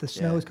game. Like the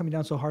snow Yeah. is coming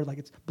down so hard, like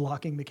it's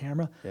blocking the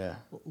camera. Yeah.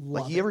 Love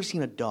Like, you ever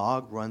seen a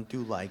dog run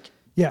through, like,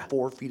 Yeah.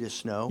 4 feet of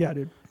snow? Yeah,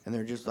 dude. And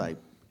they're just like,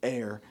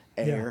 air,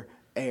 air.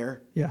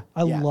 Yeah,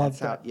 I love that's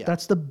how- that. yeah.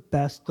 That's the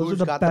best. Those Who's are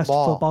the got best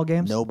ball? football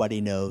games.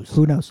 Nobody knows.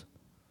 Who knows?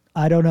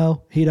 I don't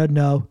know. He doesn't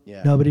know.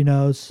 Yeah. Nobody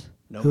knows.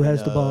 Nobody Who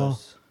has the ball?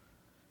 knows.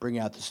 Bring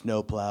out the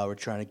snowplow. We're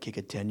trying to kick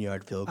a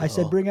 10-yard field goal. I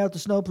said, bring out the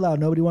snowplow.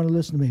 Nobody want to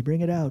listen to me.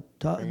 Bring it out.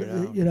 Bring it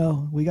out. You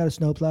know, we got a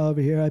snowplow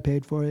over here. I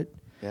paid for it.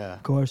 Yeah.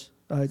 Of course.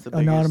 I It's the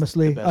biggest,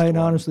 anonymously. the best I one.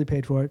 anonymously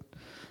paid for it.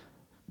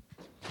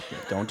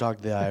 Don't talk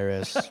to the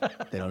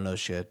IRS. They don't know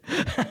shit.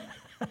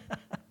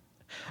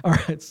 All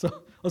right, so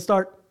let's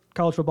start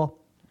college football.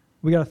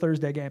 We got a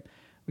Thursday game.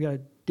 We got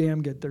a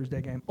damn good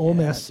Thursday game. Ole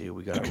Miss. Dude,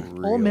 we got a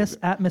real Ole Miss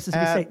at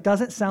Mississippi State.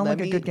 Doesn't sound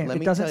like a good game.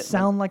 It doesn't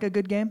sound like a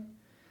good game.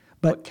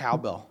 But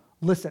cowbell.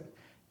 Listen,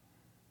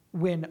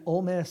 when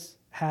Ole Miss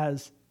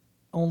is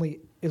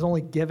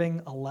only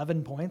giving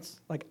 11 points,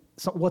 like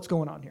what's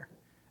going on here?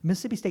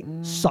 Mississippi State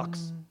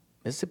sucks.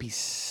 Mississippi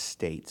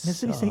State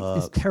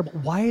is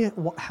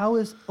terrible. How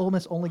is Ole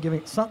Miss only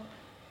giving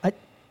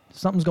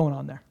something's going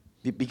on there?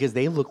 Because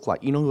they look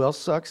like, you know who else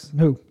sucks?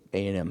 Who?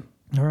 A&M.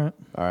 All right.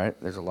 All right.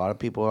 There's a lot of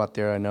people out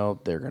there I know,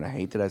 they're going to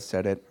hate that I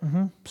said it.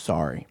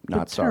 Sorry.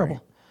 Not They're sorry.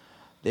 terrible.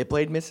 They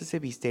played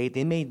Mississippi State.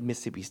 They made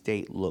Mississippi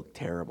State look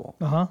terrible.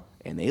 Uh-huh.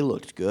 And they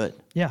looked good.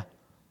 Yeah.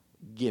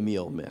 Give me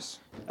Ole Miss.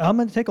 I'm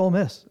going to take Ole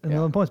Miss in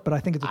 11 points, but I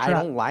think it's a trap. I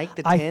don't like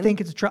the 10. I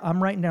think it's a trap.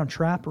 I'm writing down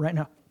trap right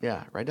now.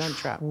 Yeah, write down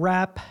trap.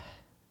 Trap.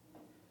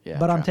 Yeah,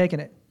 but I'm trap. taking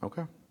it.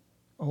 Okay.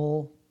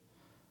 Ole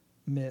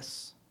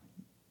Miss.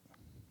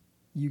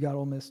 You got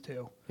Ole Miss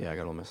too. Yeah, I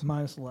got Ole Miss.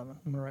 Minus 11.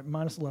 I'm going to write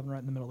minus 11 right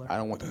in the middle there. I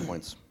don't want the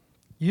points.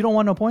 You don't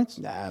want no points?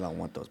 Nah, I don't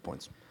want those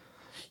points.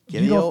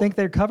 You don't think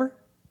they'd cover?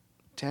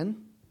 10?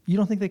 You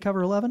don't think they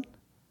cover 11?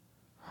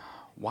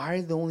 Why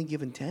are they only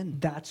given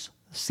 10?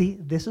 See,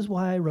 this is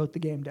why I wrote the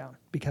game down.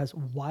 Because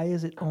why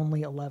is it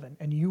only 11?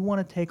 And you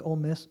want to take Ole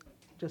Miss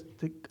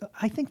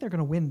I think they're going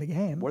to win the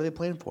game. What are they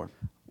playing for?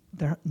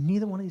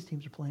 Neither one of these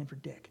teams are playing for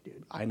dick,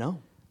 dude. I know.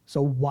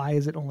 So why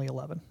is it only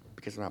 11?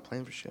 Because they're not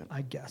playing for shit.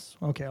 I guess.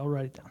 Okay, I'll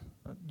write it down.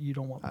 You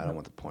don't want. I don't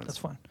want the points. That's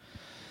fine.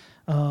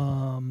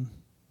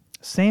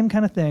 Same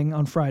kind of thing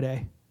on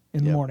Friday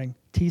in the morning.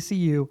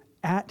 TCU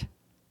at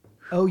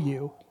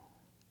OU,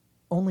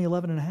 only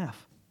 11.5.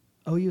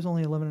 OU is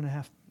only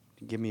 11.5.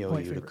 Give me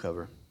OU to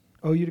cover.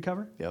 OU to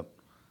cover? Yep.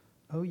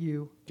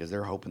 OU. Because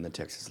they're hoping that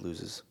Texas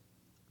loses.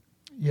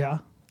 Yeah.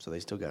 So they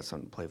still got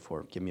something to play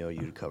for. Give me OU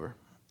to cover.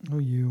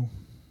 OU.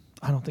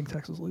 I don't think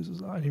Texas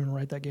loses. I didn't even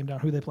write that game down.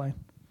 Who are they playing?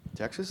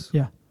 Texas?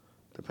 Yeah.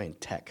 They're playing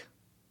Tech.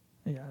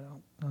 Yeah,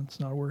 that's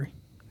not a worry.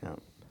 Yeah.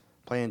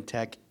 Playing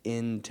Tech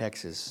in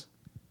Texas.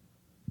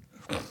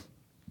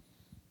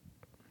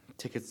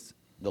 Tickets,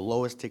 the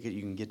lowest ticket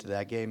you can get to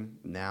that game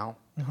now,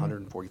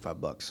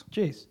 $145.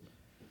 Jeez.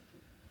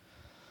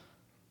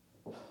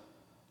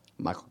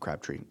 Michael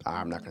Crabtree.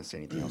 I'm not going to say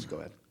anything else. Go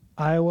ahead.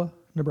 Iowa,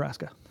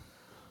 Nebraska.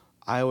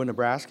 Iowa,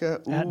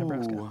 Nebraska. At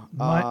Nebraska.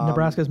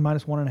 Nebraska's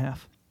minus 1.5.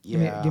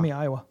 Yeah. Give me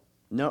Iowa.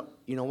 No,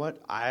 you know what?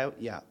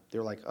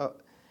 They're like,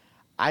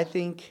 I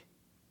think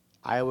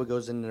Iowa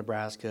goes into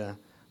Nebraska.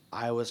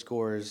 Iowa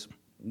scores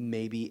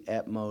maybe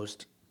at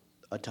most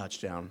a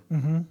touchdown.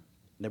 Mm-hmm.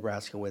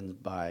 Nebraska wins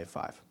by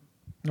 5.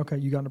 Okay,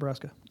 you got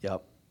Nebraska.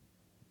 Yep.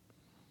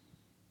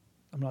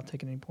 I'm not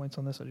taking any points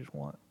on this. I just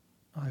want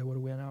Iowa to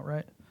win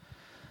outright.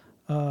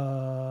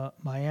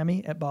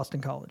 Miami at Boston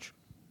College.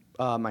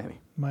 Miami.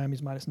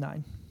 Miami's minus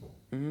 9.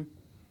 Mm-hmm. You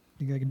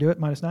think I can do it?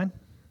 Minus 9?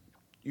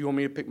 You want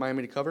me to pick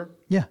Miami to cover?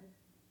 Yeah.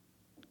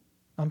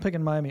 I'm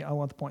picking Miami. I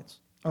want the points.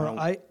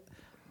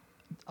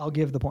 I'll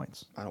give the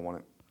points. I don't want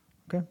it.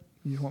 Okay.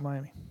 You just want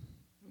Miami.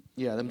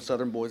 Yeah, them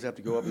Southern boys have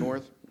to go up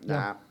north.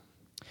 Nah.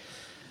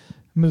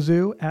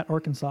 Mizzou at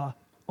Arkansas.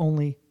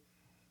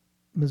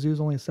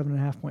 Mizzou's only a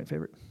 7.5 point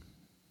favorite.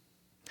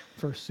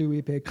 For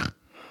Suey Pig.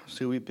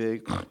 Suey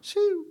Pig.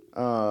 Shoo.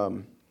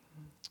 I'm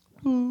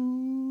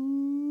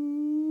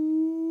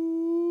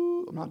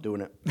not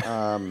doing it.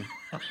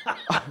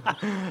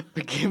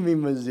 Give me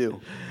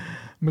Mizzou.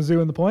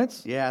 Mizzou in the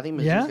points? Yeah, I think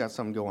Mizzou's got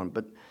something going.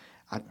 But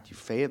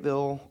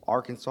Fayetteville,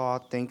 Arkansas,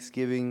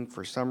 Thanksgiving,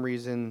 for some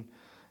reason,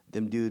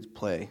 them dudes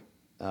play.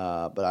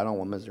 But I don't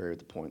want Missouri with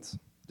the points.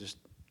 Just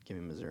give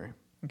me Missouri.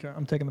 Okay,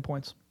 I'm taking the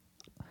points.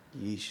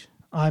 Yeesh.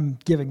 I'm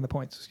giving the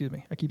points. Excuse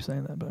me. I keep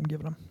saying that, but I'm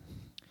giving them.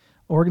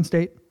 Oregon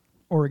State,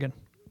 Oregon.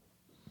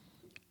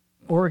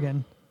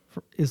 Oregon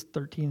is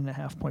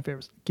 13.5 point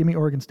favorites. Give me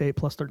Oregon State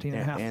plus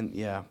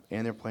 13.5.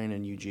 And they're playing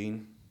in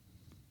Eugene.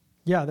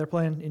 Yeah, they're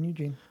playing in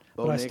Eugene.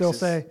 Bo but Nix I still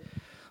say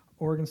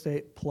Oregon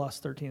State plus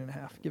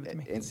 13.5. Give it to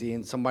me.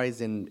 And somebody's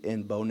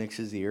in Bo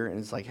Nix's ear, and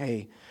it's like,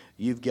 hey,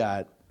 you've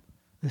got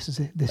this is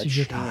it. This is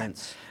your time.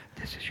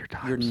 This is your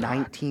time. Your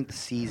 19th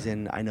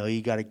season. I know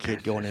you got a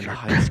kid going into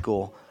high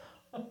school.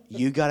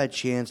 You got a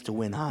chance to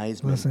win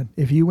Heisman. Listen,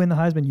 if you win the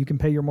Heisman, you can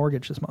pay your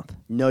mortgage this month.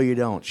 No, you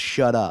don't.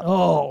 Shut up.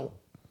 Oh.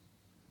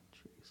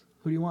 Jeez.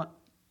 Who do you want?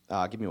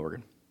 Give me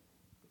Oregon.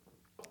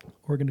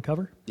 Oregon to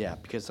cover? Yeah,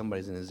 because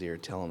somebody's in his ear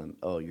telling him,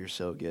 oh, you're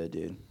so good,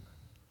 dude.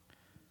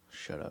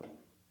 Shut up.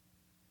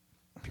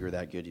 If you were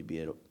that good, you'd be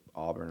at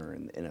Auburn or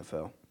in the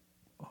NFL.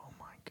 Oh,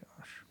 my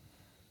gosh.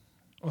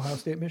 Ohio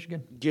State,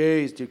 Michigan.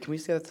 Jeez, dude. Can we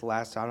say that's the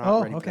last time? I'm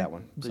not ready for that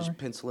one. Please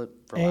pencil it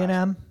for last.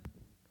 A&M,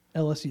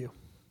 LSU.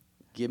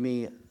 Give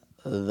me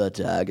the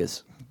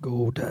Tigers.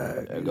 Go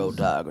Tigers. Go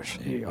Tigers.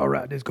 Hey, all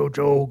right, let's go,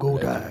 Joe. Go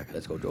Tigers.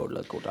 Let's go, Joe.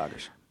 Let's go,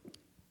 Tigers.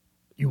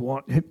 Have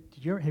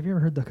you ever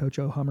heard the Coach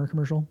O Hummer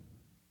commercial?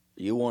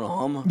 You want a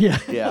Hummer? Yeah.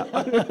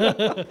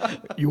 Yeah.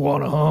 You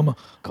want a Hummer?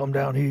 Come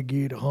down here and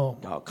get a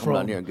Hummer. Come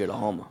down here and get a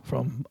Hummer.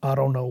 From, I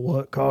don't know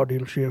what car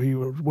dealership he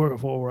was working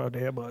for right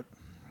there, but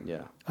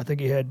Yeah. I think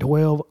he had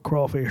 12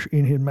 crawfish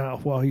in his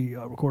mouth while he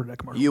recorded that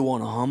commercial. You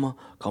want a Hummer?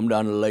 Come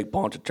down to Lake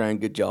Pontchartrain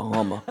and get you a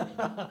Hummer.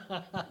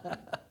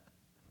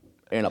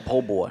 And a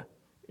po' boy.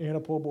 And a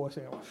po' boy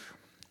sandwich.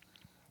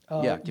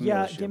 Give me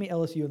LSU. Give me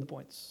LSU in the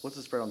points. What's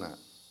the spread on that?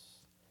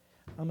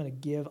 I'm going to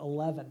give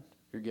 11.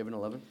 You're giving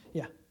 11?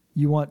 Yeah.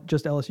 You want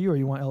just LSU or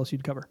you want LSU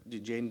to cover?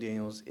 Dude, Jaden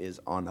Daniels is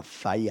on a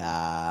fire.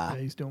 Yeah,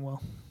 he's doing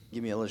well.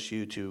 Give me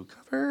LSU to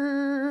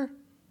cover.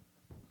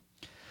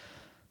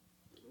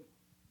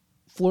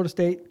 Florida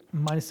State,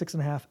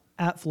 -6.5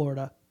 at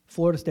Florida.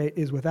 Florida State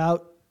is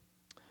without,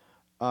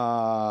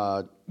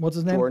 what's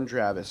his name? Jordan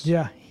Travis.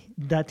 Yeah,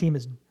 that team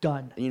is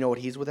done. And you know what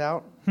he's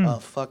without? A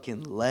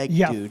fucking leg,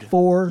 Yeah, dude.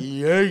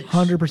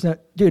 400%.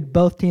 Dude,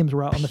 both teams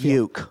were out on the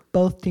field. Puke.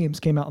 Both teams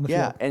came out on the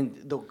Yeah, field.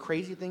 and the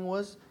crazy thing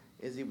was,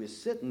 is he was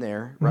sitting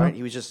there, right?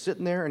 He was just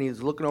sitting there, and he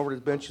was looking over at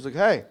his bench. He's like,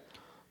 hey,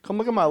 come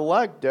look at my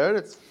leg, dude.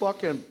 It's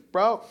fucking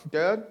broke,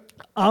 dude.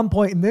 I'm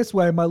pointing this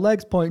way. My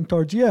leg's pointing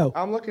towards you.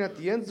 I'm looking at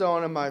the end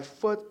zone, and my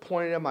foot's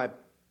pointing at my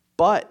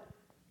butt.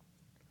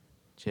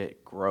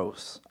 Shit,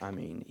 gross. I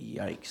mean,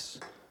 yikes.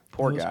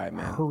 Poor It was guy,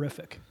 man.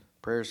 Horrific.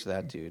 Prayers to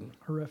that dude.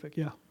 Horrific,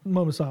 yeah.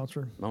 Moment of silence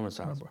for Moment of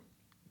silence. boy.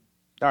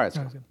 All right,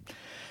 That was good.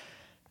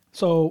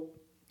 So,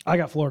 I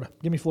got Florida.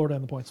 Give me Florida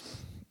and the points.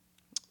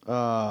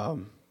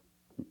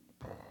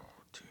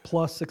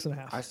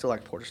 +6.5. I still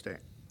like Porter State.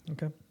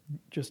 Okay.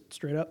 Just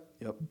straight up.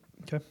 Yep.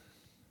 Okay.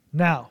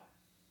 Now,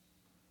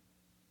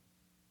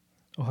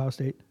 Ohio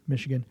State,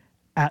 Michigan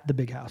at the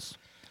Big House.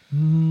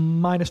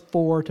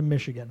 -4 to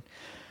Michigan.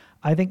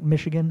 I think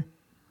Michigan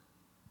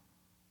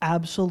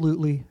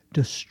absolutely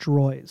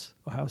destroys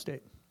Ohio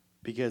State.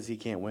 Because he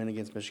can't win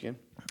against Michigan?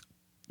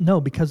 No,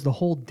 because the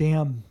whole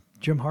damn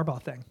Jim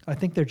Harbaugh thing. I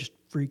think they're just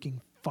freaking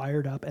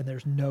fired up, and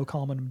there's no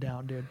calming them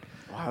down, dude.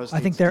 Ohio I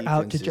think State's they're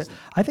out to defense just. is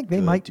I think they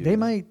good, might. dude. They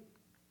might.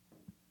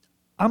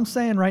 I'm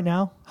saying right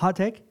now, hot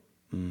take.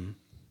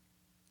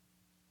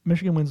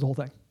 Michigan wins the whole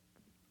thing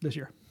this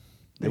year.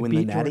 They win the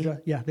beat Natty?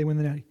 Georgia. Yeah, they win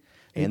the Natty.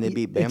 And they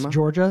beat Bama? It's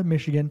Georgia,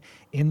 Michigan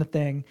in the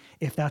thing.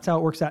 If that's how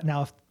it works out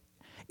now, if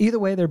either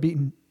way they're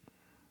beating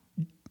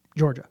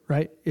Georgia,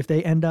 right? If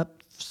they end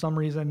up for some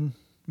reason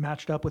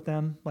matched up with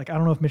them, like I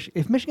don't know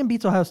if Michigan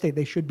beats Ohio State,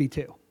 they should be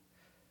too.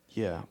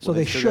 Yeah. So well,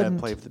 they still gotta shouldn't-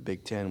 play for the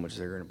Big Ten, which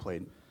they're going to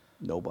play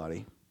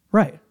nobody.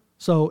 Right.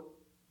 So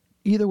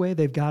either way,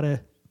 they've got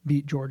to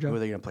beat Georgia. Who are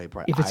they going to play?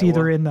 Probably if it's Iowa?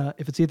 either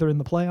in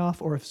the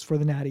playoff or if it's for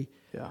the Natty,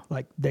 Yeah.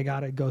 like they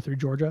got to go through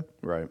Georgia.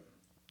 Right.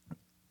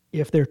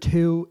 If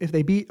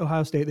they beat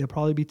Ohio State, they'll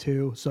probably be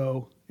 2.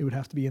 So it would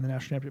have to be in the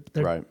national championship.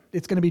 Right.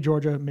 It's going to be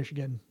Georgia,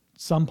 Michigan.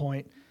 Some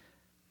point,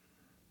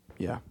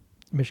 Yeah.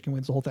 Michigan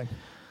wins the whole thing.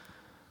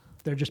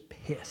 They're just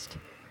pissed,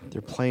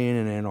 They're playing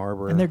in Ann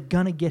Arbor. and they're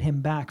gonna get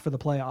him back for the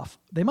playoff.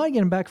 They might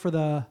get him back for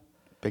the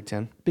Big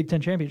Ten. Big Ten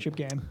championship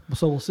game.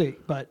 So we'll see.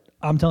 But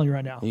I'm telling you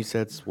right now, And you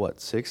said it's what,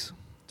 6?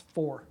 it's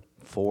 4.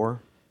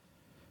 4?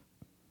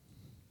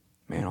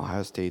 Man,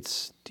 Ohio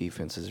State's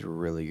defense is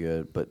really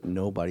good, but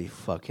nobody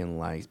fucking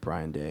likes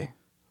Brian Day.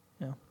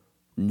 Yeah,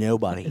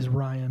 Nobody. is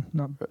Ryan,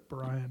 not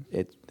Brian.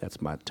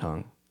 That's my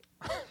tongue.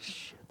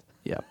 Shit.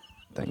 Yep.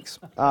 Thanks.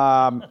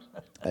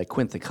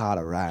 Quinta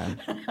Cotta, Ryan.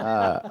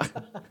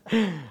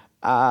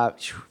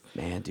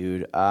 Man,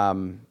 dude.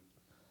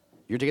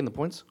 You're taking the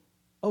points?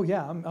 Oh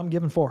yeah, I'm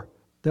giving 4.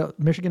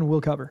 Michigan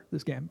will cover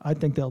this game. I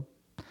think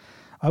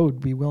I would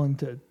be willing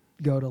to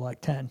go to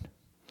like 10.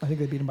 I think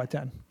they beat them by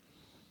 10,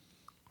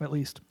 at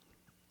least.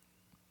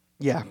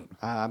 Yeah.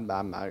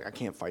 I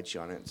can't fight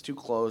you on it. It's too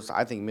close.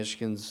 I think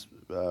Michigan's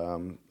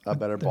a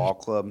better ball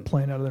club.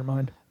 Playing out of their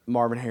mind.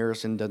 Marvin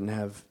Harrison doesn't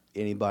have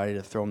anybody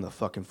to throw him the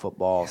fucking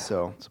football,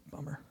 so It's a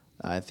bummer.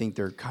 I think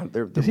they're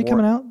Is he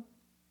coming out?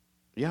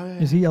 Yeah.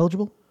 Is he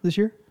eligible this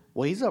year?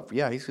 Well, he's up.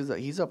 Yeah,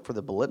 he's up for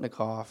the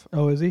Bolitnikov.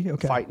 Oh, is he?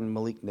 Okay. Fighting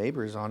Malik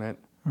Neighbors on it.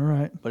 All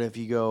right. But if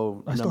you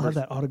go, I still have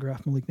that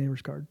autographed Malik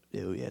Neighbors card.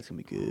 Oh yeah, it's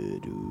gonna be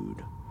good,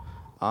 dude.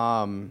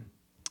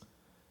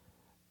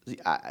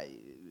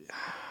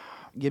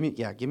 Give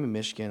me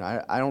Michigan.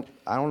 I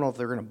don't know if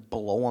they're gonna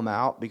blow them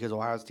out because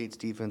Ohio State's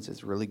defense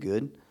is really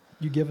good.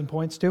 You giving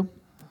points too?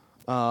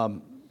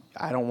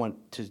 I don't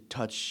want to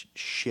touch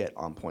shit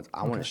on points.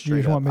 I want Okay. to You straight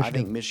just up. want I Michigan.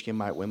 think Michigan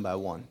might win by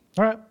 1.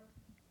 All right.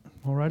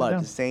 We'll write it But at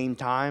down. the same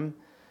time,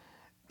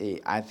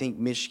 I think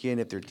Michigan,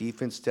 if their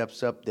defense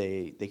steps up,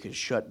 they could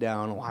shut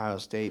down Ohio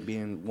State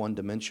being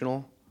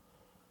one-dimensional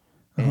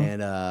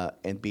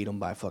and beat them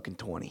by fucking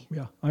 20.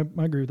 Yeah, I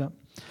agree with that.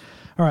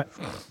 All right.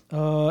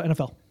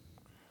 NFL.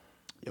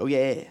 Oh,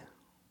 yeah.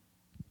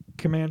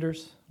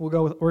 Commanders. We're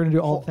going to do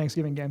all the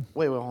Thanksgiving game.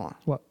 Wait, hold on.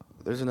 What?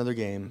 There's another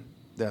game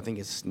that I think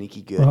is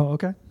sneaky good. Oh,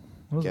 okay.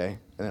 What was it? Okay,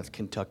 and that's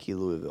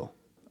Kentucky-Louisville.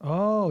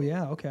 Oh,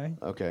 yeah, okay.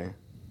 Okay.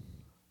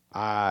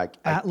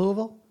 At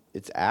Louisville?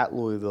 It's at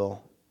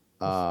Louisville.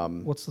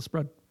 What's the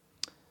spread?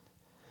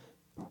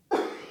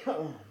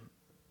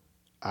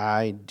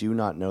 I do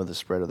not know the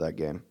spread of that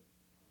game,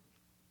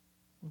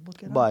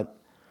 Look it up. but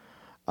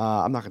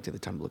I'm not going to take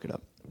the time to look it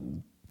up.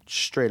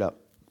 Straight up,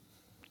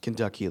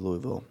 Kentucky at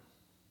Louisville.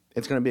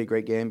 It's going to be a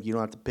great game. You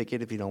don't have to pick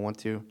it if you don't want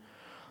to.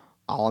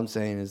 All I'm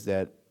saying is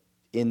that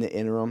in the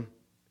interim,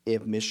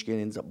 if Michigan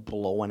ends up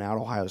blowing out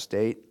Ohio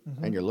State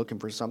and you're looking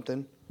for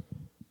something,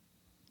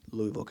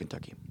 Louisville,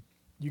 Kentucky.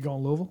 You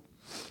going Louisville?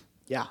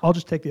 Yeah. I'll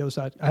just take the other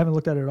side. I haven't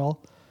looked at it at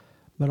all,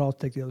 but I'll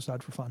take the other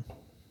side for fun.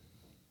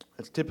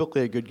 It's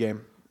typically a good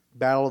game.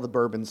 Battle of the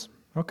Bourbons.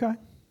 Okay.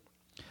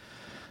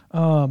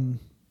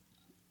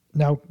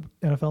 Now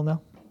NFL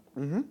now.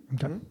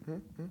 Okay.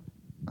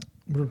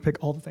 We're gonna pick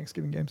all the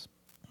Thanksgiving games,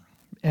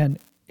 and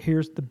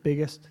here's the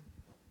biggest.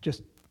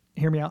 Just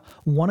hear me out.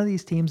 One of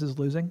these teams is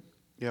losing.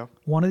 Yeah.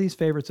 One of these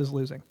favorites is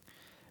losing,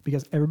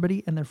 because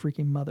everybody and their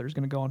freaking mother is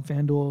gonna go on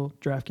FanDuel,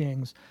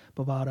 DraftKings,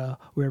 Bovada,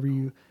 wherever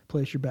you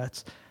place your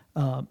bets.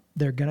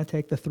 They're gonna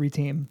take the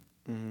 3-team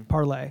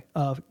parlay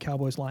of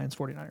Cowboys, Lions,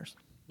 49ers.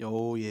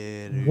 Oh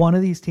yeah. Dude. One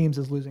of these teams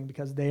is losing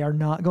because they are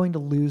not going to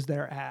lose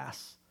their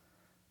ass.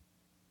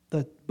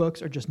 The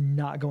books are just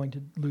not going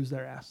to lose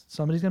their ass.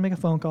 Somebody's going to make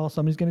a phone call.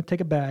 Somebody's going to take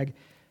a bag.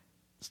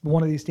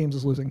 One of these teams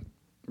is losing.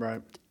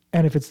 Right.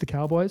 And if it's the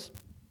Cowboys,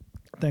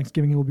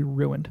 Thanksgiving will be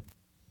ruined.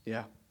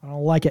 Yeah. I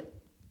don't like it.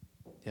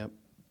 Yep.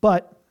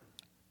 But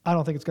I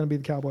don't think it's going to be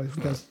the Cowboys,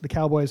 because the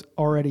Cowboys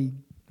already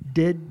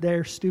did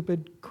their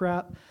stupid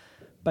crap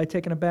by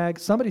taking a bag.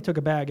 Somebody took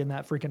a bag in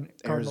that freaking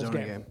Cardinals Arizona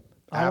game. game.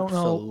 I don't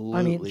know.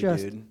 I mean, Absolutely,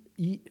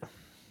 just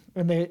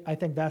and I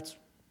think that's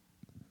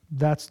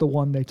the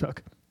one they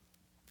took.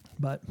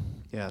 But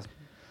Yeah.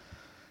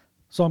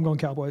 so I'm going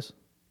Cowboys.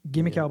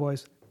 Give me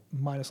Cowboys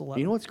minus 11.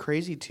 You know what's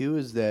crazy too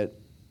is that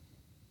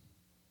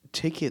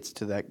tickets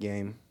to that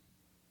game,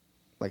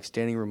 like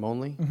standing room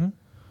only,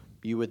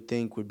 you would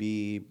think would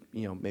be,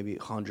 maybe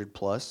 100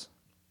 plus,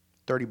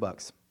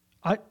 $30.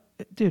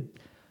 Dude,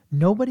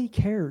 nobody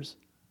cares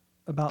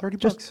about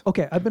 $30.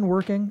 Okay, I've been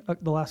working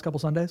the last couple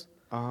Sundays.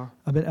 I've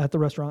been at the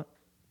restaurant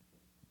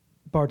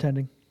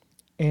bartending,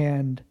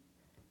 and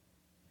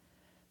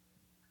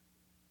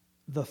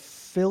the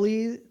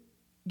Philly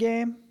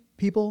game,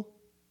 people,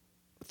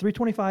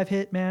 325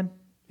 hit, man.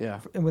 Yeah.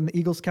 And when the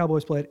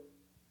Eagles-Cowboys played,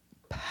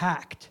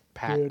 packed.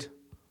 Dude.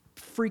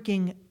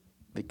 Freaking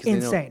Because they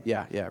know- insane.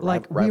 yeah.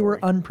 Like, we rivalry.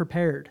 were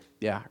unprepared.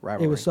 Yeah,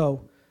 rivalry. It was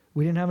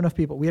we didn't have enough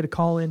people. We had to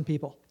call in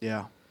people.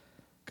 Yeah.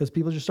 Because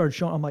people just started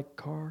showing. I'm like,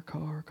 car.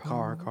 Car.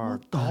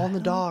 What Calling the hell?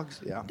 dogs.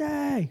 Yeah.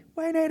 Hey,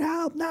 we need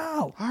help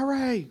now. All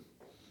right.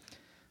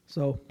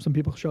 So some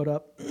people showed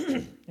up,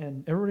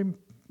 and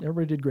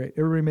everybody did great.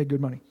 Everybody made good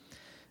money.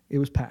 It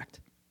was packed.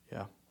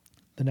 Yeah.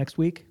 The next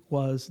week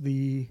was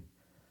the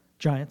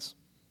Giants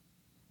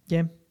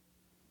game.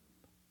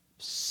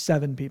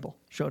 7 people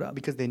showed up.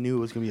 Because they knew it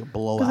was going to be a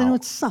blowout. Because I know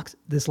it sucks.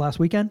 This last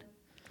weekend,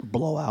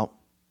 blowout.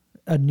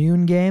 a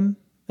noon game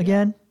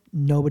again,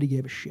 nobody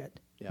gave a shit.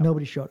 Yeah.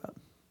 Nobody showed up.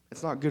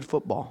 It's not good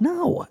football.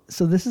 No.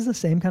 So this is the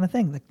same kind of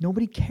thing. Like,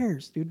 nobody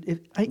cares, dude. Even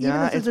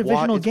if it's a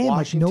divisional game,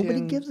 like, nobody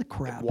gives a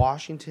crap.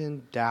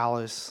 Washington,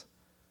 Dallas,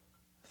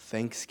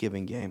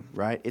 Thanksgiving game,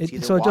 right? It's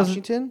either so it doesn't-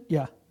 Washington,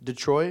 Yeah.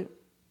 Detroit,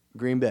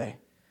 Green Bay,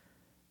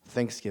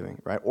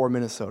 Thanksgiving, right? Or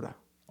Minnesota.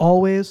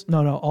 Always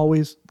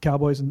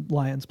Cowboys and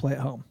Lions play at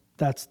home.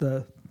 That's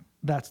the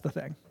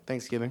thing.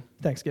 Thanksgiving.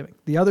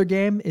 The other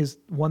game is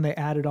one they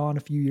added on a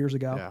few years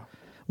ago. Yeah.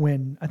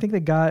 When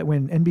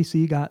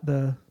NBC got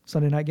the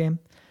Sunday night game,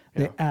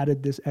 they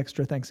added this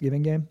extra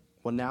Thanksgiving game.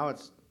 Well, now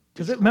it's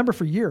Because remember,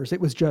 for years it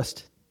was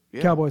just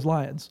Cowboys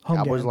Lions home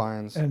Cowboys game,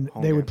 Lions and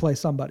home they would game. play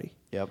somebody.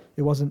 Yep.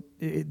 It wasn't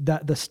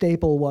that the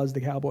staple was the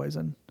Cowboys,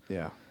 and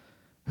Yeah.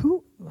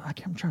 I'm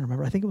trying to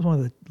remember. I think it was one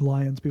of the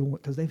Lions people,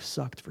 because they've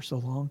sucked for so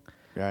long.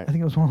 Right. I think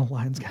it was one of the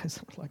Lions guys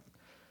that was like,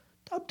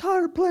 "I'm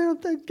tired of playing on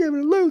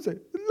Thanksgiving and losing.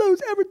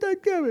 Lose every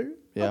Thanksgiving.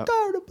 Yeah. I'm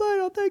tired of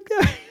playing on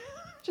Thanksgiving."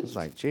 It's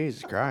like,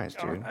 Jesus Christ,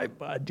 All dude. right,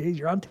 bud, geez,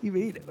 you're on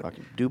TV. Dude.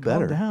 Fucking do Calm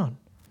better. down.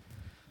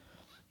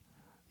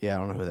 Yeah, I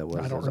don't know who that was.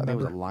 I don't I think it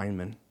was a remember.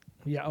 lineman.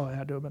 Yeah, it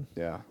had to have been.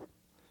 Yeah.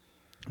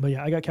 But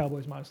yeah, I got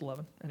Cowboys minus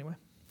 11. Anyway,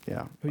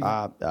 Yeah. Who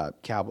you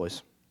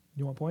Cowboys.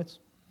 you want points?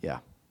 Yeah.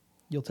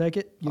 You'll take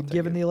it? You're take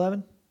giving it. the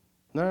 11?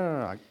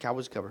 No.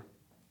 Cowboys cover.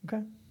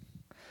 Okay.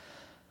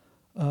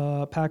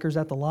 Packers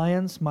at the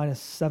Lions, minus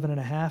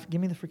 7.5.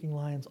 Give me the freaking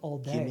Lions all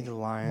day. Give me the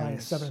Lions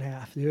Minus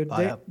 7.5, dude.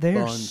 by a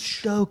They're bunch.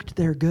 stoked.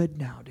 They're good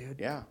now, dude.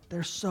 Yeah.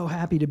 They're so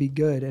happy to be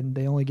good, and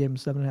they only gave them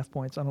 7.5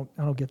 points. I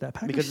don't get that.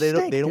 Packers Because they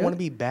don't stink, want to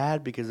dude. be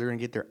bad because they're going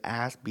to get their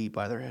ass beat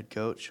by their head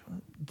coach.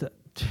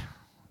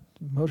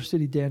 Motor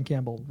City Dan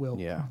Campbell will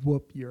Yeah.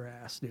 whoop your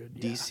ass, dude.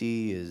 Yeah.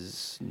 DC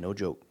is no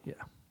joke.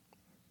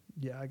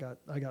 Yeah, I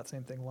got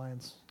same thing.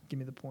 Lions, give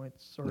me the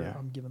points, or Yeah.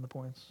 I'm giving the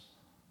points.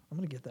 I'm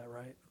gonna get that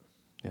right.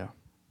 Yeah.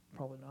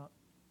 Probably not.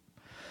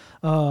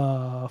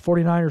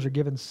 49ers are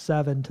giving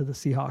 7 to the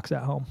Seahawks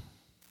at home.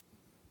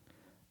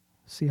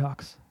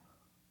 Seahawks.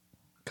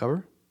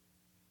 Cover?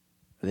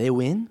 They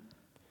win?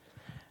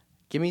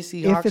 Give me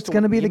Seahawks. If it's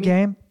going to be the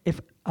game,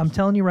 if I'm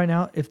telling you right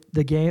now, if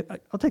the game,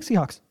 I'll take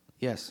Seahawks.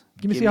 Yes.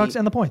 Give me Seahawks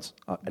and the points.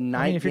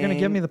 night if you're going to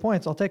give game. me the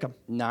points, I'll take them.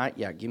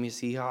 Give me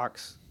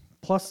Seahawks.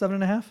 Plus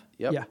 7.5?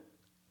 Yep. Yeah.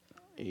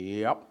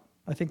 Yep.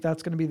 I think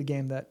that's going to be the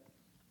game that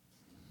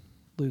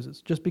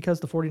loses. Just because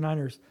the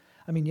 49ers,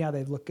 I mean, yeah,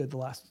 they've looked good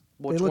Which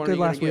they looked one are good you gonna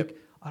last week. get?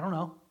 I don't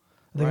know.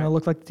 Are they Right. going to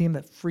look like the team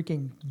that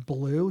freaking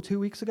blew 2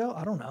 weeks ago?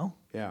 I don't know.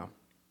 Yeah.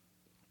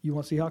 You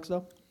want Seahawks,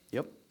 though?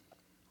 Yep.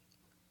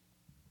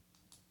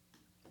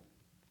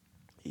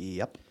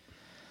 Yep.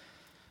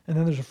 And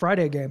then there's a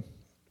Friday game.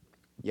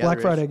 Yeah, Black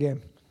there Friday is.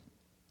 game.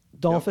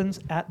 Dolphins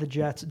at the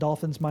Jets.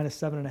 Dolphins minus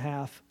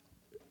 7.5.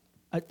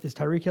 Is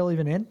Tyreek Hill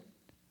even in?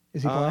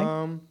 Is he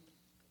playing?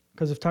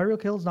 Because if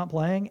Tyreek Hill's not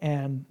playing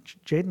and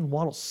Jaden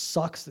Waddle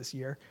sucks this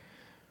year,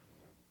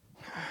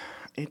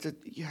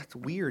 It's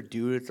weird,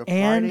 dude. It's a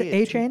and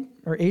Friday. A-Chain,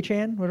 or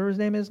A-Chain, whatever his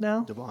name is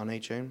now, Devon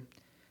A-Chain.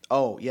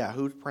 Oh, yeah.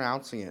 Who's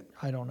pronouncing it?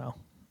 I don't know.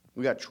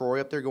 We got Troy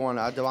up there going,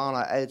 Devon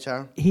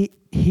A-Chain.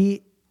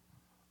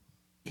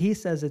 He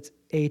says it's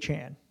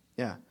A-Chan.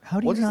 Yeah. How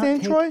do What's you his not name,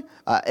 take- Troy?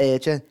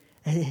 A-Chain.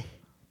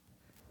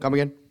 Come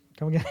again.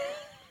 Come again.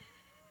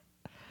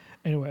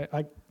 Anyway,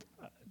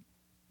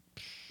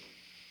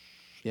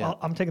 Yeah.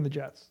 I'm taking the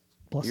Jets.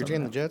 Plus You're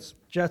taking the 7.5. Jets?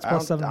 Jets I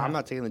plus don't- 7.5. I'm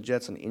not taking the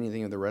Jets on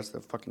anything of the rest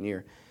of the fucking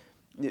year.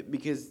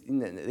 Because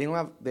they don't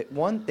have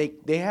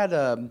they had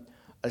a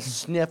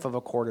sniff of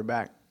a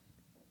quarterback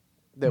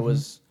that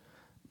was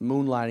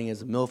moonlighting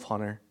as a MILF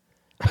hunter.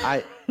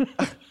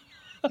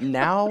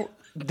 Now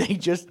they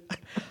just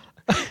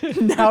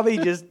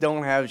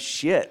don't have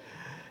shit.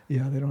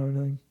 Yeah, they don't have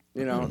anything.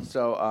 You know,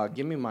 so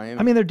give me Miami.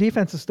 I mean, their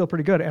defense is still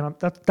pretty good, and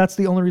that's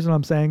the only reason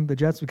I'm saying the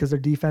Jets, because their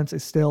defense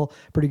is still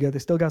pretty good. They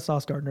still got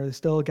Sauce Gardner. They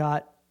still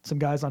got some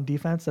guys on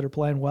defense that are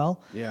playing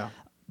well. yeah,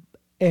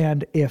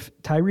 And if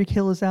Tyreek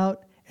Hill is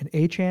out and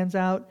A-Chan's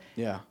out,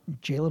 yeah.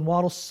 Jalen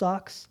Waddle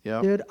sucks,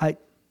 Yep. dude.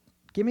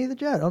 Give me the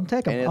Jet. I'll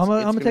take him. And I'm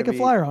it's gonna take a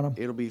flyer on him.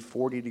 It'll be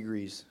 40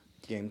 degrees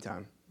game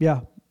time.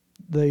 Yeah,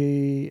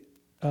 the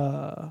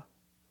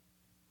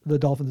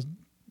Dolphins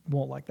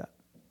won't like that.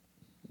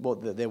 Well,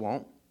 they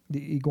won't.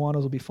 The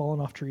iguanas will be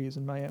falling off trees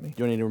in Miami.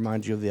 Do I need to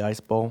remind you of the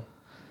Ice Bowl?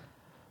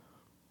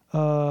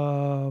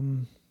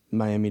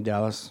 Miami,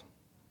 Dallas.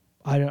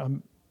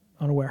 I'm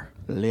unaware.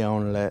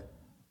 Leon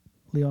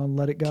Leon,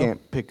 let it go.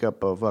 can't pick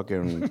up a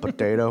fucking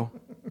potato.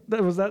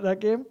 Was that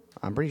game?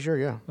 I'm pretty sure,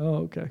 yeah.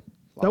 Oh, okay.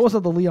 That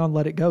wasn't the Leon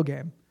Let It Go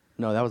game.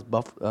 No, that was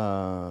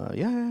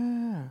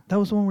yeah. That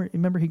was the one where,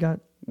 remember, he got,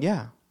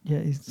 Yeah. yeah,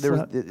 he There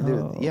was,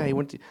 slapped- yeah, he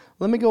went to,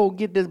 let me go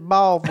get this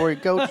ball for you,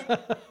 coach.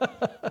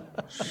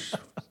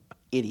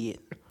 Idiot.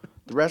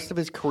 The rest of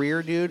his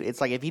career, dude, it's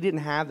like if he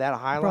didn't have that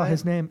highlight.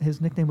 Bro,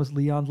 his nickname was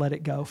Leon Let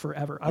It Go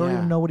forever. I don't Yeah.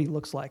 even know what he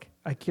looks like.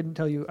 I couldn't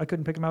tell you. I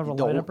couldn't pick him out of a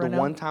lineup The right now.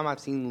 one time I've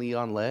seen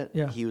Leon Let,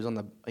 Yeah. he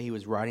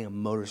was riding a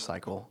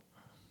motorcycle.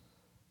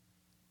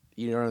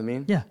 You know what I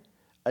mean? Yeah.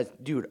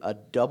 Dude, a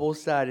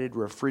double-sided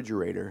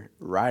refrigerator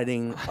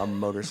riding a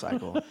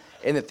motorcycle.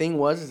 And the thing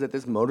is that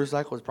this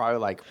motorcycle was probably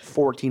like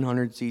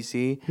 1,400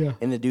 cc, Yeah.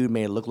 and the dude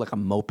made it look like a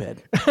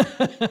moped.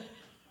 I'm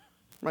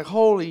like,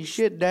 holy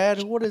shit,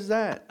 Dad, what is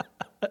that?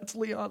 That's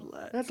Leon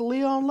Let. That's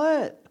Leon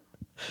Let.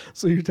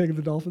 So you're taking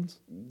the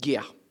Dolphins?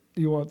 Yeah.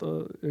 You want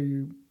the? Are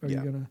you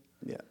Yeah. gonna?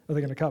 Yeah. Are they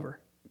gonna cover?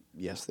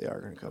 Yes, they are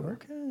going to cover.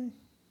 Okay.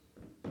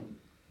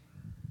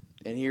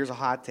 And here's a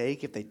hot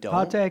take: if they don't,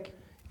 Hot take.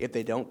 if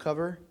they don't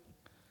cover,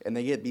 and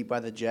they get beat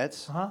by the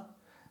Jets, Huh?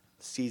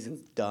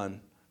 season's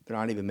done. They're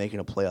not even making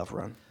a playoff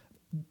run.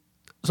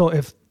 So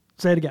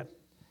say it again.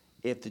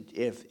 If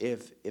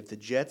the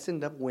Jets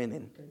end up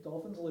winning, Okay,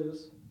 Dolphins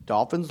lose.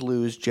 Dolphins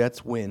lose,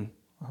 Jets win,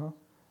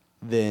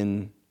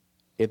 then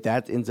if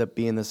that ends up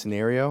being the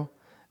scenario,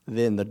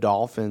 then the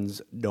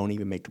Dolphins don't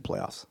even make the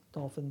playoffs.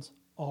 Dolphins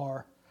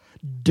are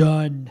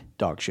done.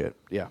 Dog shit.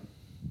 Yeah.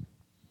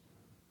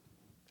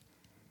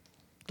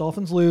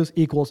 Dolphins lose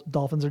equals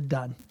Dolphins are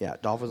done. Yeah.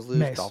 Dolphins lose,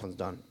 Mace. Dolphins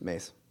done.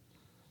 Mace.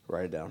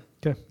 Write it down.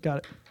 Okay, got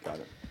it. Got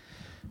it.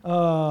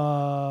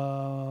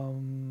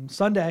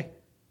 Sunday,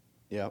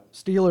 Yep.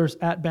 Steelers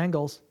at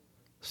Bengals.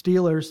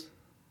 Steelers,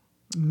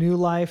 new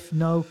life,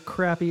 no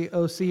crappy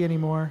OC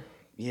anymore.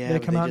 Yeah, they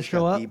but come out and just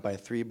show got up. beat by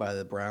 3 by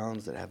the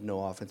Browns that have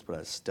no offense but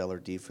a stellar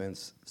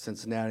defense.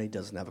 Cincinnati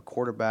doesn't have a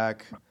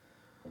quarterback.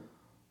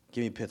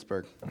 Give me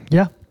Pittsburgh.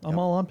 Yeah, I'm Yep.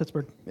 all on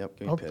Pittsburgh. Yep,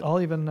 give me Pitt.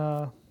 I'll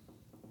even.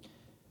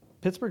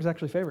 Pittsburgh's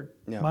actually favored.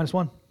 Yeah.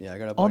 -1. Yeah, I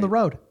got a On the buddy-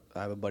 road.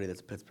 I have a buddy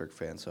that's a Pittsburgh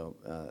fan, so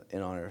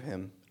in honor of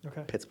him,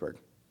 Okay. Pittsburgh.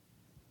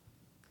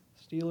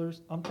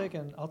 Steelers. I'll take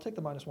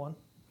the -1.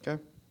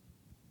 Okay.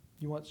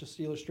 You want just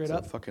Steelers straight It's a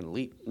up? fucking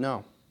leap.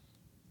 No.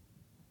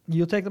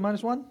 You'll take the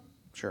 -1?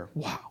 Sure.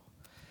 Wow.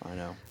 I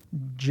know.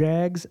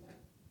 Jags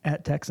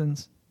at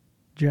Texans.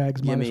 Jags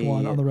Give me-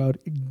 -1 on the road.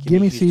 give Give me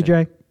me Houston.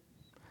 CJ.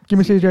 Give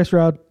me CJ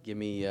Stroud. Give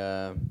me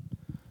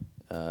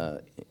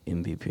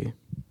MVP.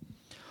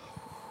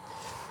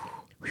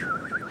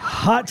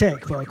 Hot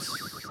take, folks.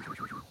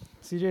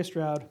 CJ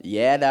Stroud,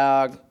 Yeah,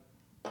 dog.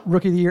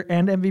 Rookie of the Year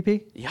and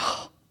MVP.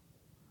 Yeah.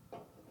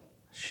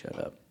 Shut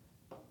up.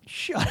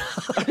 Shut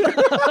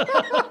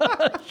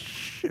up.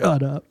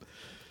 Shut up.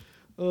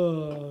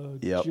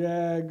 Yep.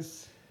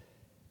 Jags,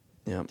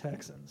 Yep.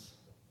 Texans.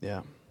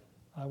 Yeah.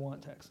 I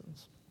want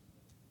Texans.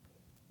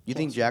 You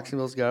think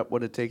Jacksonville's got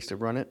what it takes to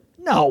run it?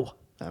 No.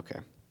 Okay.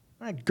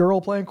 That girl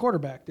playing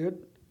quarterback, dude.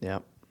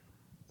 Yep.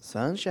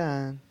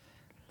 Sunshine.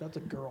 That's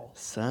a girl.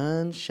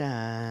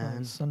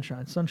 Sunshine.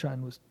 Sunshine.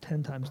 Sunshine was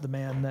 10 times the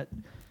man that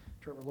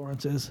Trevor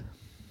Lawrence is.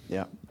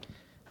 Yeah.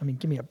 I mean,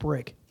 give me a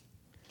break.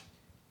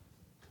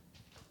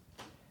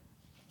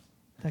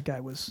 That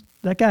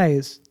guy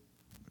is,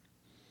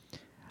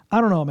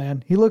 I don't know,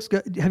 man. He looks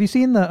good. Have you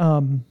seen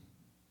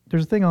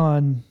there's a thing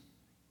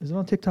is it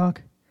on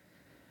TikTok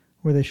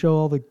where they show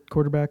all the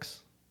quarterbacks,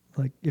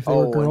 like if they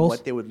were girls? And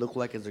what they would look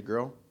like as a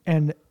girl?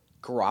 And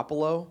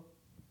Garoppolo?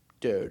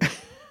 Dude.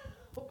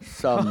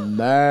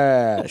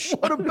 Smash.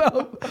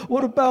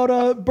 what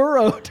about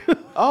Burrow?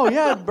 Oh,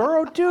 yeah,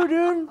 Burrow too,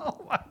 dude.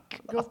 Oh, my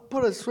God. Go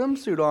put a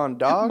swimsuit on,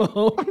 dog.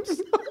 Mahomes,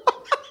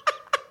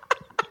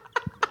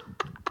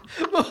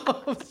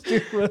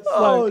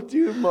 dude,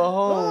 Dude,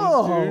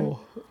 Mahomes,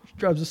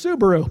 drives a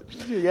Subaru.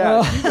 dude.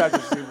 Yeah, you got the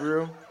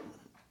Subaru.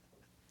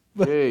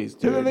 Jeez,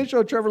 dude. And then they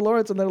show Trevor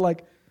Lawrence, and they're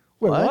like,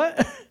 "Wait,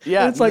 what?"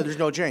 Yeah, it's like there's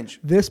no change.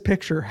 this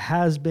picture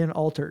has been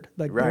altered.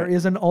 Like Right. there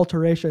is an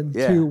alteration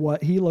Yeah. to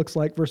what he looks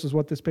like versus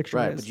what this picture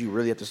Right, is. but you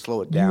really have to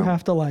slow it down. You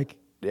have to like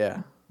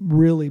Yeah,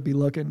 really be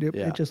looking. It,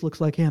 Yeah. it just looks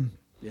like him.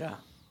 yeah,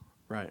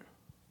 right.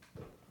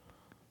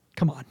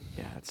 Come on.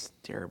 Yeah, it's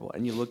terrible.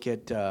 And you look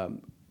at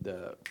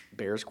the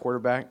Bears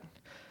quarterback.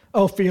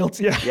 Oh, Fields.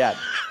 Yeah. Yeah,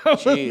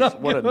 jeez,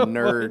 what a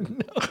nerd.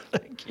 No,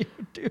 thank you,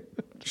 dude.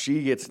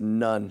 She gets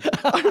none.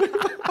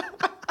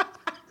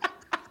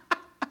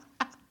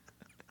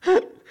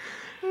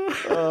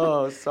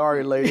 Oh,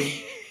 sorry,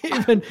 lady.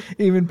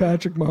 Even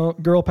Patrick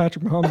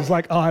Mahomes is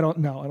like, oh, I don't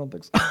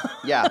think so.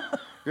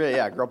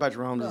 Yeah, girl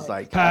Patrick Mahomes is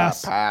like,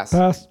 Pass.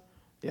 pass.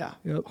 Yeah,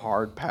 Yep.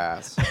 hard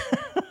pass.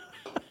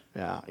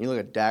 Yeah, you look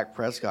at Dak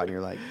Prescott and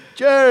you're like,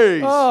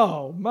 jeez,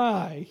 Oh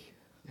my.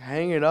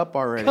 hang it up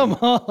already. Come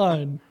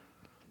on.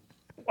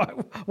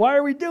 Why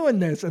are we doing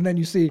this? And then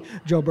you see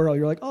Joe Burrow.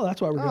 You're like, oh, that's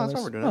why we're doing that's this.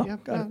 why we're doing it. Yeah,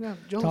 got yeah.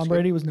 Jones Tom good.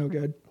 Brady was no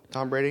good.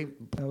 Tom Brady.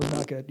 That was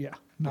not good. Yeah,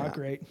 not Yeah.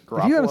 great. If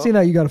Garoppolo? you haven't seen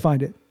that, you got to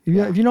find it. If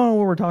you, Yeah. if you don't know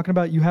what we're talking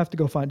about, you have to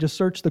go find. Just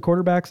search the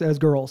quarterbacks as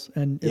girls,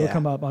 and it'll Yeah.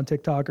 come up on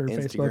TikTok or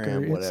Facebook Instagram, or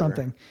whatever. it's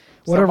something.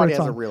 Whatever Somebody it's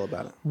has on. a reel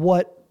about it.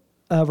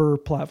 Whatever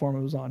platform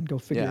it was on, go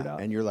figure it Yeah,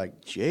 out. and you're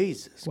like,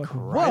 Jesus Like,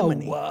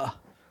 criminy. whoa.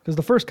 Because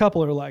the first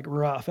couple are like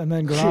rough, and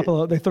then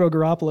Garoppolo, they throw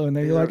Garoppolo in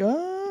there. You're like,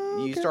 oh,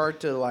 You okay. start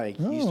to like,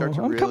 Oh, really.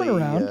 I'm coming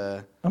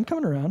around. I'm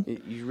coming around.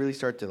 You really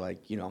start to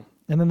like,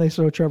 And then they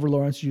show Trevor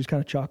Lawrence. You just kind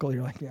of chuckle.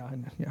 You're like, yeah,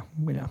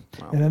 we know.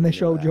 Well, and then they we know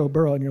show that. Joe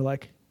Burrow, and you're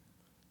like,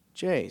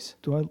 Jace.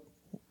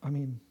 I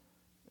mean,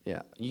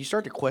 Yeah, you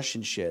start to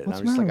question shit, and What's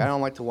I'm just the like, matter? I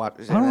don't like to watch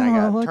this. I don't And know, I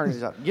I gotta like turn this.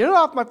 this off. Get it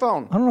off my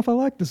phone. I don't know if I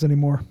like this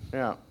anymore.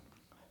 Yeah,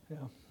 Yeah.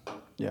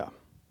 yeah.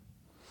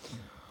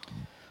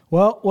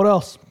 Well, what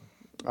else?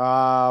 What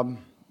are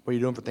you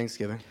doing for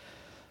Thanksgiving?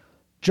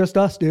 Just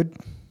us, dude.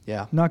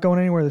 Yeah, Not going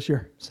anywhere this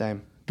year.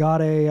 same.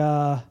 Got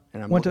a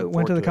And I'm went to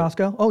looking the forward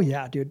to Costco. Oh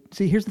yeah, dude.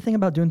 See, here's the thing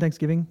about doing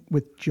Thanksgiving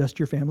with just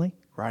your family.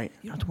 Right.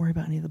 You don't have to worry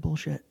about any of the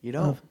bullshit. You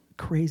don't. Of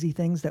crazy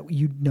things that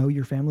you know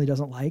your family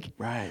doesn't like.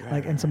 Right,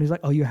 Like, and somebody's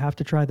like, "Oh, you have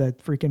to try the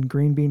freaking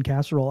green bean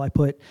casserole. I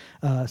put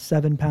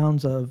 7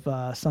 pounds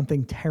of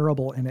something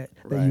terrible in it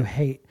that you Right.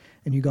 hate."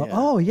 And you go, Yeah.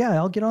 "Oh yeah,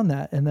 I'll get on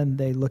that." And then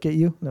they look at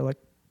you. And they're like,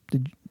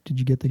 "Did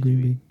you get the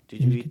green bean?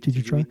 did you eat- Did you did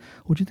you try? eat-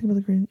 What'd you think about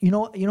the green? You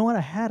know what? I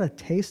had a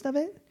taste of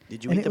it.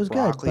 Did you and eat it the was good,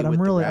 broccoli but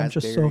with I'm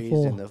just so raspberries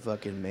full. and the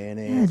fucking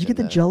mayonnaise? Yeah, did you get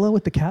the and Jello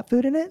with the cat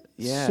food in it?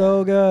 Yeah,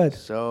 So good.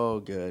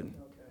 So good.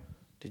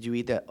 Did you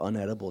eat that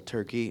unedible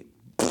turkey?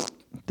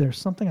 There's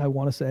something I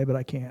want to say, but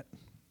I can't.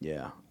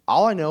 Yeah.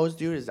 All I know is,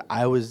 dude, is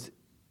I was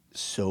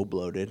so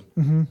bloated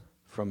Mm-hmm.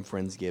 from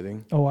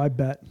Friendsgiving, Oh, I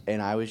bet. and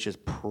I was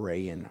just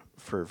praying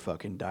for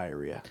fucking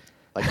diarrhea.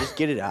 Like, just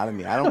get it out of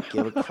me. I don't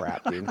give a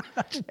crap, dude.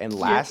 And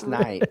last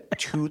night,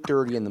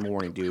 2:30 in the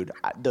morning, dude,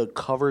 the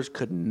covers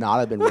could not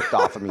have been ripped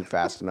off of me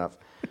fast enough.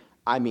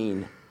 I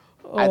mean,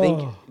 I think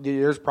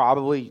dude, there's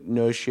probably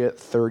no shit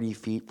 30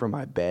 feet from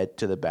my bed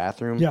to the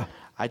bathroom. Yeah.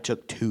 I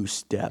took 2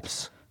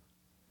 steps,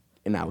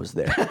 and I was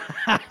there.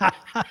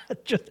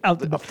 Just out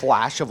the A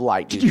flash of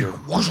light, dude.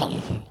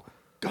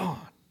 gone.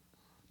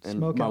 And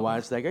Smoke my out.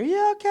 wife's like, "Are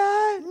you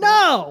okay?"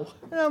 No.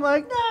 And I'm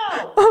like,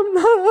 "No, I'm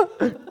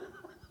not."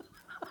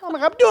 I'm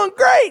like, "I'm doing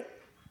great.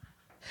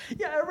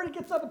 Yeah, everybody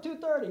gets up at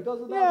 2:30. Goes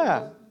to the Yeah.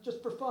 bathroom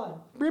just for fun.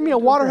 Bring me a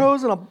water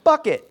hose and a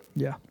bucket.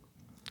 Yeah.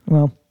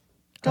 Well,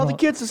 Tell the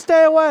kids to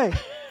stay away."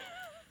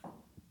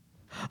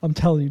 I'm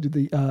telling you,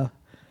 dude,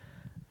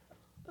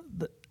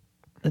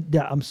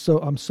 yeah, I'm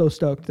so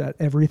stoked that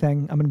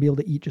everything I'm gonna be able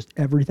to eat just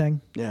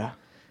everything. Yeah.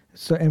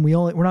 So, and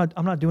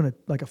I'm not doing it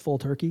like a full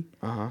turkey.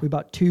 We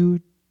bought 2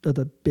 of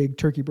the big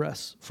turkey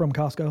breasts from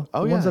Costco.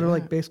 Oh, the ones yeah, that are yeah.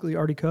 like basically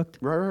already cooked.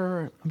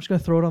 Right. I'm just gonna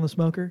throw it on the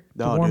smoker to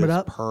No, warm dude, it it's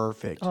up.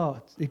 perfect.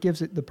 Oh, it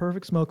gives it the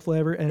perfect smoke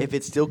flavor. And If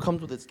it still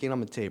comes with its skin, I'm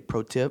gonna tell you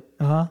pro tip.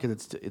 Uh-huh.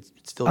 Because it's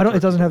still. I don't. It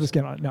turkey doesn't have the breast.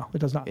 skin on it. No, it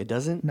does not. It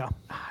doesn't. No.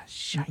 Ah,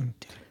 shite,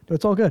 dude. But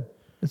it's all good.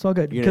 It's all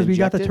good You gonna because we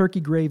got the inject it? turkey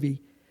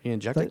gravy. You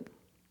inject Like, it?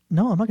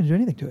 no, I'm not gonna do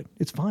anything to it.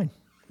 It's fine.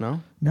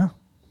 No. No,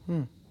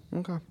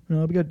 Okay. no,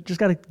 it'll be good.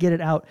 Just got to get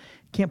it out.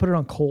 Can't put it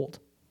on cold.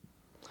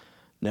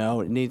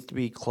 No, it needs to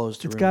be close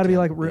to. It's room got to be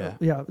temp.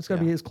 like it's got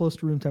to be as close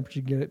to room temperature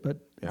you can get it. But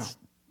Yeah. it's,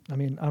 I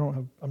mean, I don't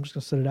have. I'm just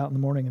gonna set it out in the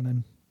morning and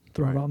then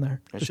throw it on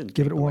there. That Just shouldn't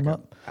give it take a warm like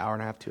up. an hour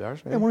and a half, 2 hours.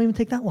 It Maybe? won't even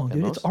take that long, At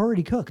dude. most? It's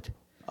already cooked.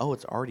 Oh,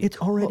 it's already. It's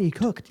already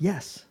cooked. cooked.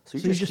 Yes. So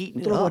you're just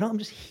heating it throw up. I'm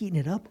just heating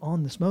it up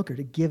on the smoker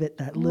to give it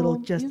that little,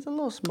 just Just a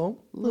little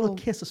smoke. little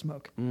kiss of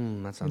smoke.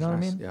 That sounds know what I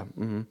nice. mean? Yeah.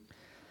 Mm-hmm.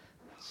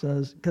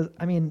 So, because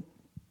I mean,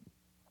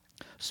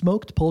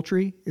 smoked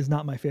poultry is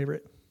not my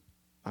favorite.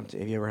 Have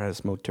you ever had a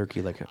smoked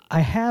turkey? I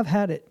have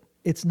had it.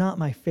 It's not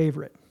my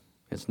favorite.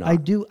 It's not. I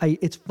do.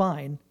 It's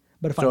fine,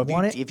 but if I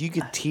want it, if you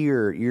could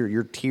tier,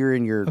 you're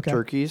tiering your okay.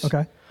 turkeys.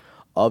 Okay.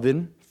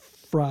 Oven,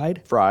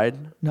 Fried.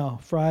 No,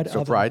 Fried.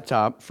 so oven. fried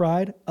top.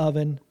 Fried,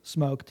 oven,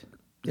 smoked.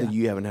 Yeah.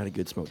 You haven't had a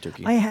good smoked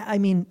turkey. I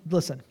mean,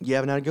 listen. You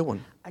haven't had a good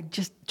one.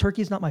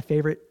 Turkey's not my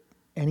favorite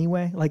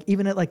anyway. Like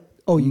even at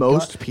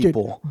Most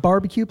people.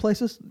 barbecue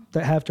places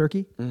that have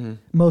turkey,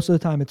 most of the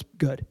time it's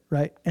good,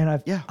 right? And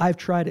I've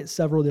tried it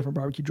several different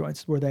barbecue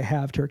joints where they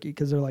have turkey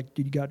because they're like,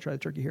 dude, you got to try the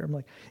turkey here. I'm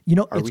like,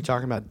 Are we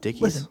talking about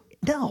Dickies? Listen,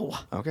 no.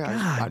 Okay,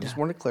 God. I just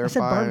want to clarify. I said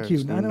barbecue.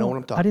 I just know what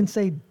I'm talking. I didn't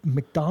say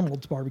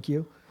McDonald's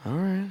barbecue. All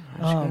right. I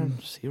just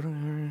gotta see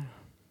what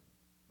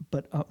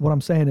But what I'm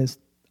saying is,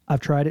 I've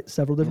tried it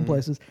several different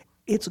places.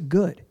 It's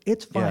good.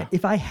 It's fine. Yeah.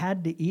 If I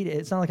had to eat it,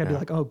 it's not like I'd be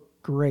like, oh,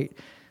 great.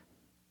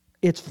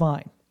 It's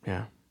fine.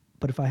 Yeah.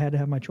 But if I had to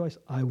have my choice,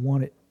 I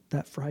want it.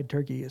 That fried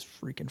turkey is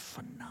freaking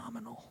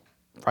phenomenal.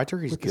 Fried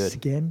turkey's With good. the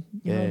skin.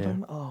 You know what I'm Yeah.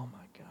 talking about? Oh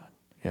my God.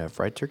 Yeah,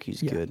 fried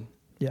turkey's Yeah. good.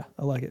 Yeah,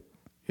 I like it.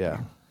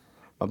 Yeah.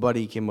 My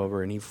buddy came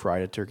over and he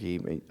fried a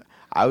turkey.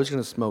 I was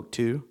gonna smoke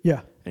too.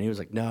 Yeah. And he was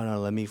like, no,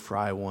 let me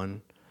fry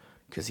one.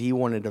 Because he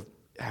wanted to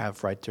have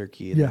fried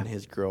turkey. And Yeah. then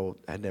his girl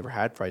had never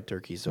had fried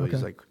turkey. So he's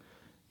Okay. like,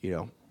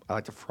 I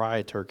like to fry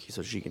a turkey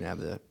so she can have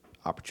the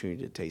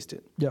opportunity to taste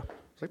it. Yeah.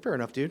 It's like, fair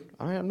enough, dude.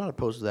 I'm not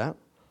opposed to that.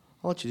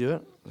 I'll let you do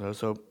it.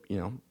 So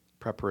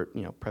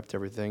prepped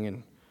everything.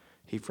 And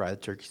he fried the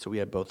turkey. So we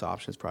had both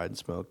options, fried and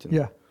smoked. And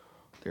Yeah.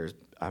 there's,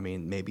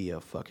 maybe a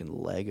fucking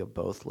leg of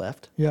both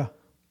left. Yeah.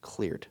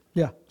 Cleared.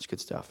 Yeah. It's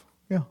good stuff.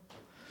 Yeah.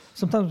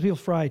 Sometimes people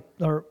fry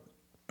or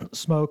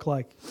smoke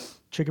like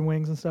chicken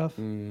wings and stuff.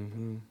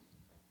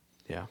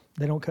 Yeah.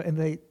 They don't cook, and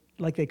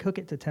they cook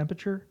it to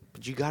temperature.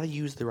 But you got to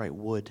use the right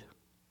wood.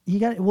 You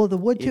got the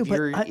wood too.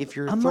 If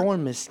you're I'm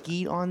throwing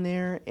mesquite on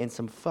there and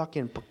some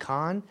fucking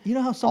pecan, You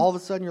know how all of a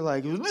sudden you're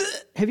like,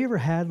 have you ever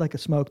had like a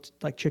smoked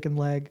like chicken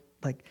leg?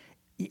 Like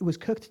it was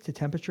cooked to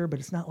temperature, but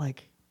it's not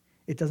like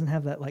it doesn't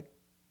have that like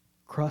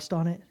crust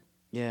on it.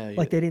 yeah,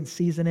 Like they didn't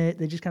season it;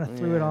 they just kind of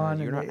threw it on.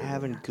 You're and not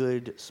having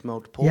good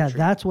smoked poultry. Yeah,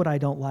 that's what I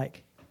don't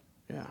like.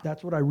 yeah.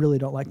 That's what I really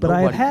don't like. But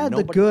I have Nobody- had the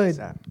nobody good likes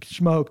that.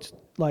 smoked,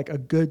 like a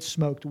good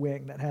smoked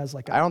wing that has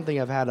like I don't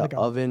think I've had like an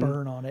a oven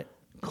burn on it.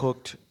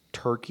 cooked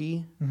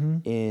turkey Mm-hmm.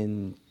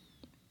 in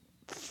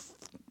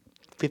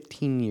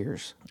 15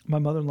 years. My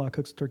mother-in-law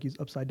cooks turkeys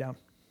upside down.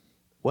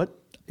 What?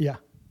 Yeah,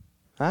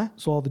 Huh?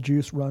 so all the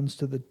juice runs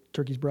to the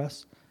turkey's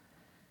breasts.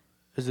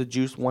 Is the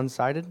juice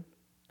one-sided?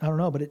 I don't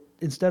know, but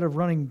instead of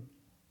running,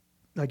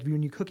 like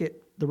when you cook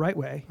it the right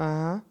way,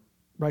 Uh-huh.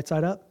 right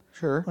side up,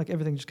 Sure. like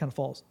everything just kind of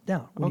falls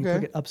down. When you Okay.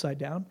 cook it upside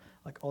down,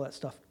 like all that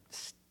stuff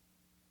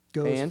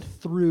goes And?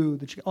 through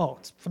the chicken. Oh,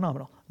 it's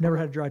phenomenal. Never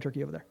had a dry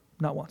turkey over there,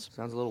 not once.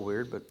 Sounds a little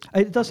weird, but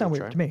It does sound I'll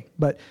weird try. to me,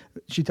 but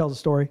she tells a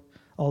story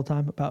all the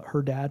time about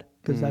her dad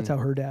because that's how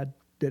her dad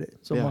did it.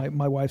 So Yeah.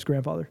 my wife's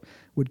grandfather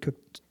would cook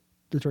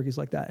the turkeys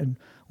like that, and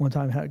one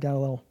time got a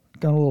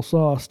little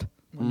sauced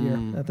one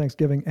year at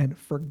Thanksgiving and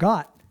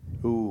forgot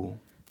Ooh.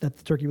 that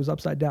the turkey was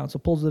upside down. So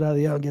pulls it out of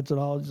the oven, gets it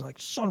all. He's like,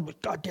 son of a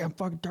goddamn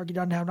fucking turkey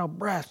doesn't have no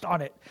breast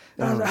on it.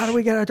 How do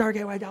we get a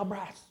turkey without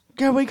breast?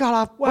 Yeah, we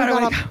got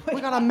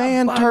a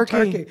man Fine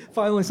turkey.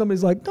 Finally,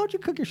 somebody's like, don't you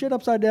cook your shit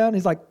upside down?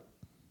 He's like,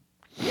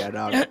 Yeah,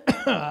 dog.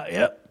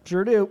 yep,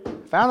 sure do.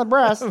 Found the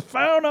breast.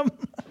 Found him.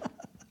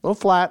 little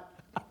flat.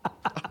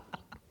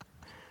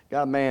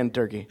 Got a man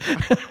turkey.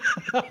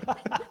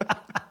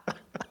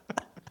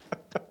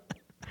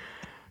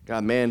 Got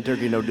a man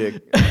turkey, no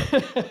dick.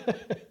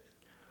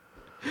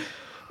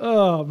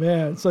 Oh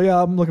man. So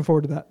yeah, I'm looking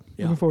forward to that.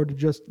 Yeah. Looking forward to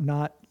just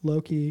not low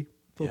key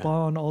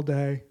football on all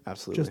day.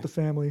 Absolutely. Just the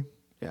family.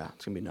 Yeah,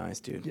 it's gonna be nice,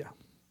 dude. Yeah.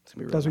 It's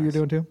gonna be real That's what you're nice.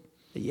 doing too?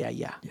 Yeah,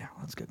 yeah. Yeah,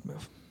 that's a good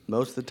move.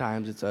 Most of the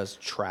times it's us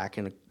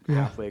tracking Yeah.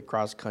 halfway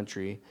across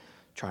country,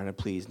 trying to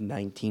please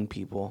 19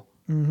 people.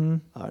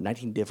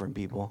 19 different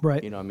people.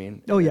 Right. You know what I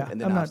mean? Oh, yeah. And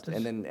then, I'm not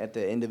and then at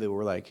the end of it,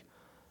 we're like,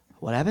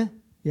 what happened?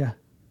 Yeah.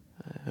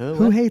 Who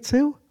Who hates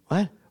who?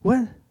 What?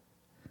 What?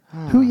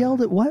 Who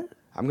yelled at what?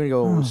 I'm going to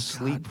go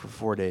sleep for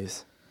 4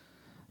 days.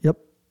 Yep.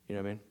 You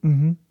know what I mean?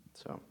 Mm-hmm.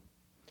 So,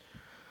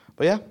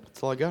 but yeah,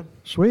 that's all I got.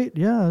 Sweet.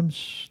 Yeah.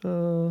 It's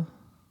gonna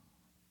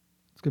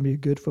be a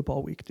good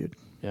football week, dude.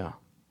 Yeah.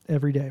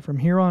 Every day. From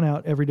here on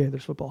out, every day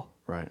there's football.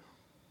 Right.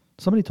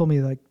 Somebody told me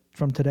like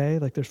from today,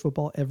 like there's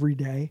football every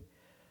day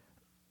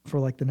for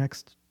like the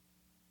next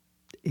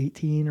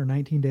 18 or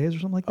 19 days or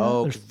something like that.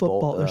 Oh, There's 'cause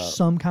football. There's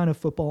some kind of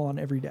football on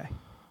every day.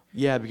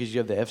 Yeah, because you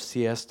have the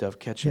FCS stuff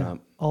catching Yeah. up.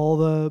 All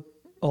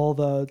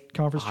the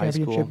conference High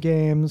championship school.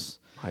 games,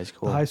 High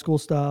school. the high school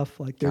stuff.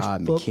 Like there's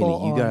God,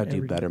 football McKinney, you on got to do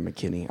every better, day.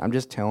 McKinney. I'm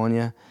just telling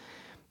you,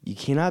 you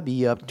cannot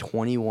be up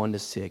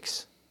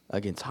 21-6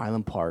 against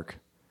Highland Park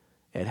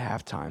at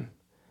halftime,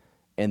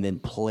 and then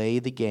play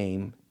the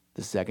game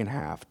the second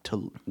half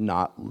to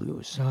not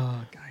lose.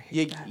 Oh, God,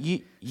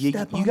 You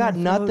Step on got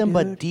their nothing throat,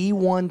 but dude.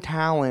 D1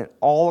 talent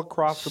all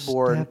across the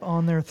board. Step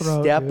on their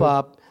throat, Step dude.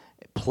 up,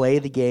 play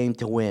the game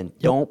to win.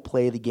 Don't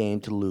play the game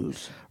to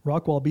lose.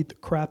 Rockwall beat the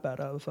crap out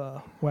of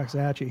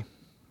Waxahachie.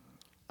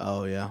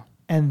 Oh, yeah.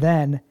 And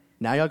then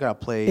Now y'all got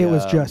to play. it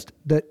was just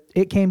that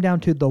it came down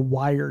to the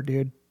wire,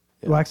 dude.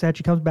 Yeah.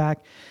 Waxahachie comes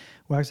back.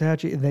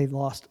 Waxahachie, they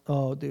lost.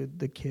 Oh, dude,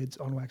 the kids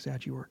on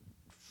Waxahachie were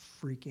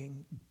freaking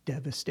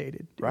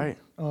devastated. Dude. Right.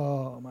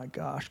 Oh, my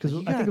gosh. Because You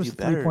I think gotta it was a do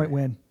better. 3-point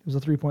win. It was a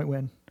 3-point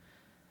win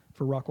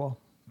for Rockwall.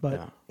 But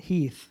Yeah.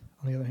 Heath,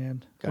 on the other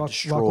hand. Got Rockwall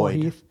destroyed.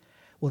 Heath.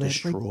 Well, they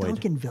played Destroyed.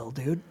 Duncanville,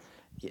 dude.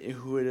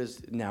 Who it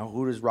is now?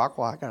 Who does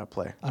Rockwall got to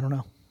play? I don't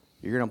know.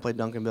 You're gonna play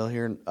Duncanville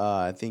here.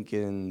 I think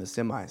in the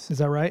semis. Is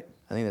that right?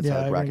 I think that's how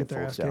the they're gonna bracket get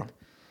their folds ass down.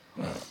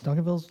 kicked.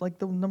 Duncanville's like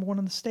the number one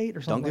in the state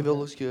or something. Duncanville like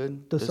looks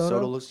good. DeSoto?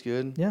 DeSoto looks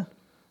good. that.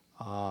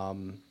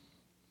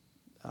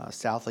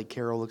 South Lake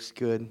Carroll looks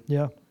good.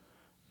 Yeah.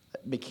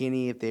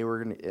 McKinney, if they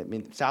were gonna, I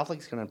mean, South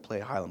Lake's gonna play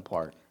Highland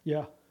Park.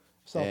 Yeah.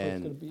 South Lake's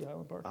And, going to beat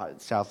Highland Park.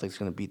 South Lake's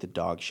gonna beat the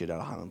dog shit out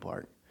of Highland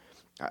Park.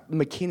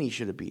 McKinney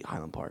should have beat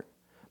Highland Park,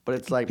 but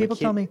it's like People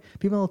tell me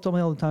all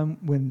the time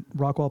when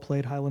Rockwall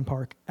played Highland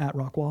Park at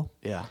Rockwall,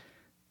 Yeah.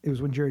 it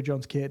was when Jerry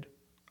Jones' kid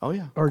Oh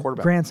yeah. or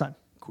quarterback. grandson.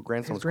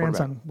 Grandson His was quarterback.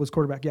 grandson was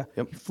quarterback. Yeah.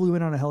 Yep. He flew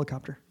in on a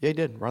helicopter. Yeah, he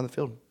did. Around the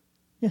field.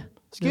 Yeah.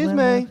 Excuse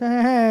me.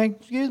 Hey.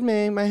 Excuse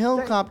me, my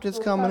helicopter's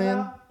coming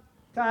in.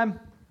 Time.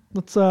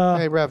 Let's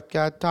Hey, ref,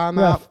 got time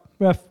out.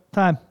 ref,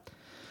 time.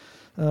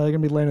 You're gonna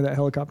be landing that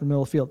helicopter in the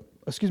middle of the field.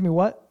 Excuse me,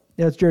 what?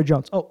 Yeah, it's Jerry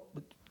Jones. Oh,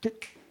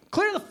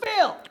 clear the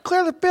field.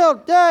 Clear the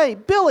field. Hey,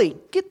 Billy,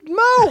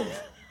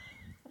 move.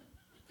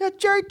 Got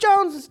Jerry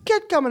Jones'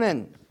 kid coming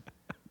in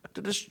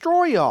to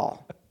destroy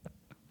y'all.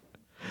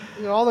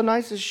 You know, all the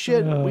nicest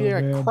shit. Oh, we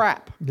are man.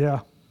 crap. Yeah. I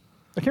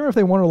can't remember if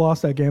they won or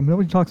lost that game.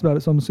 Nobody talks about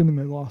it, so I'm assuming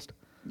they lost.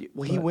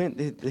 Well, he went.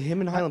 Him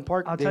and Highland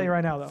Park. I'll tell you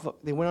right now, though.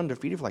 They went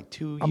undefeated for like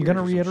 2 years. I'm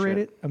gonna or some reiterate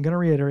shit. it. I'm gonna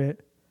reiterate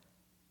it.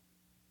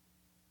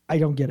 I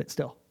don't get it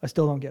still. I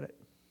still don't get it.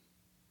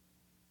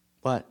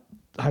 What?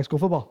 High school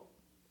football.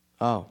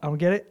 Oh, I don't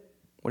get it.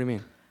 what do you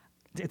mean?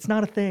 It's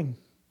not a thing.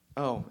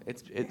 Oh,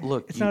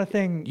 look. It's not a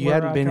thing. You where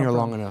hadn't I been come here from.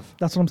 long enough.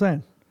 That's what I'm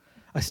saying.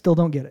 I still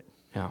don't get it.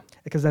 Yeah.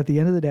 Because at the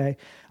end of the day,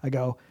 I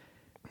go,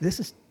 this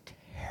is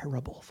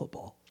terrible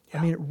football. Yeah.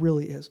 I mean, it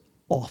really is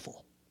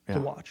awful Yeah.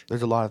 to watch.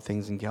 There's a lot of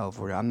things in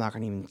California I'm not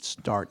gonna even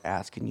start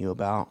asking you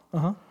about.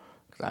 Uh-huh.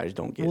 Because I just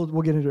don't get.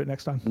 We'll get into it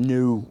next time.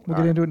 No. We'll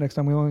get into it next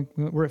time.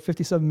 We're at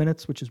 57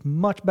 minutes, which is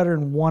much better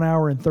than 1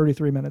 hour and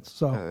 33 minutes.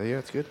 So Yeah,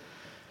 that's good.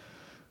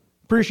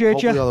 appreciate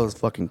Hopefully you. all those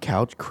fucking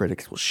couch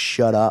critics will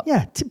shut up.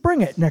 Yeah,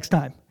 bring it next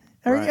time.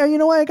 Or, Right. you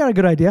know what? I got a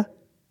good idea.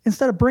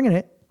 Instead of bringing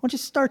it, why don't you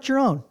start your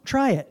own?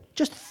 Try it.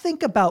 Just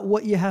think about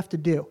what you have to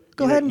do.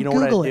 Go ahead and you know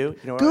what I Google do? it.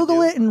 You know what I Google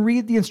do? it and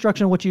read the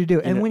instruction of what you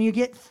do. And know- when you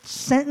get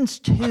sentence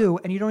 2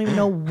 and you don't even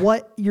know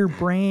what your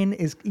brain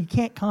is, you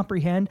can't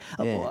comprehend.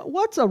 Yeah.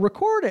 What's a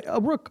recording?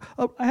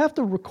 I have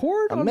to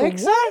record? A on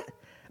mixer?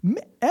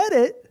 What?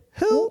 Edit?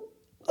 Who?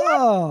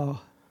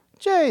 Oh,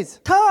 Jeez.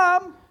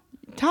 Tom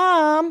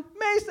Tom.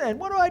 Mason.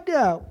 What do I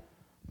do?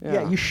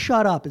 Yeah, you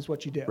shut up is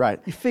what you do. Right.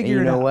 You figure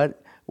and it out. you know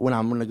what? When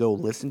I'm going to go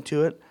listen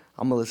to it,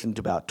 I'm going to listen to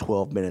about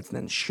 12 minutes and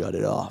then shut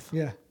it off.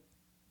 Yeah.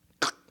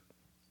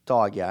 That's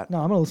all I got. No,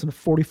 I'm going to listen to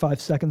 45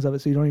 seconds of it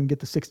so you don't even get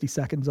the 60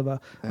 seconds of a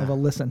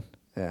listen.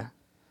 Yeah. And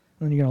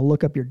then you're going to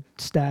look up your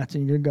stats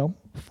and you're going to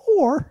go,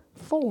 4?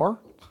 4?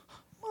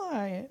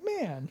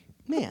 Man.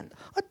 Man.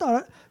 I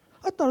thought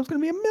it was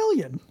going to be 1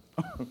 million.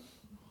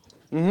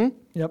 Mm-hmm.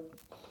 Yep.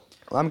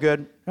 Well, I'm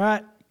good. All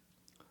right.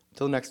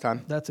 Till next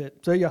time. That's it.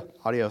 See ya.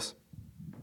 Adios.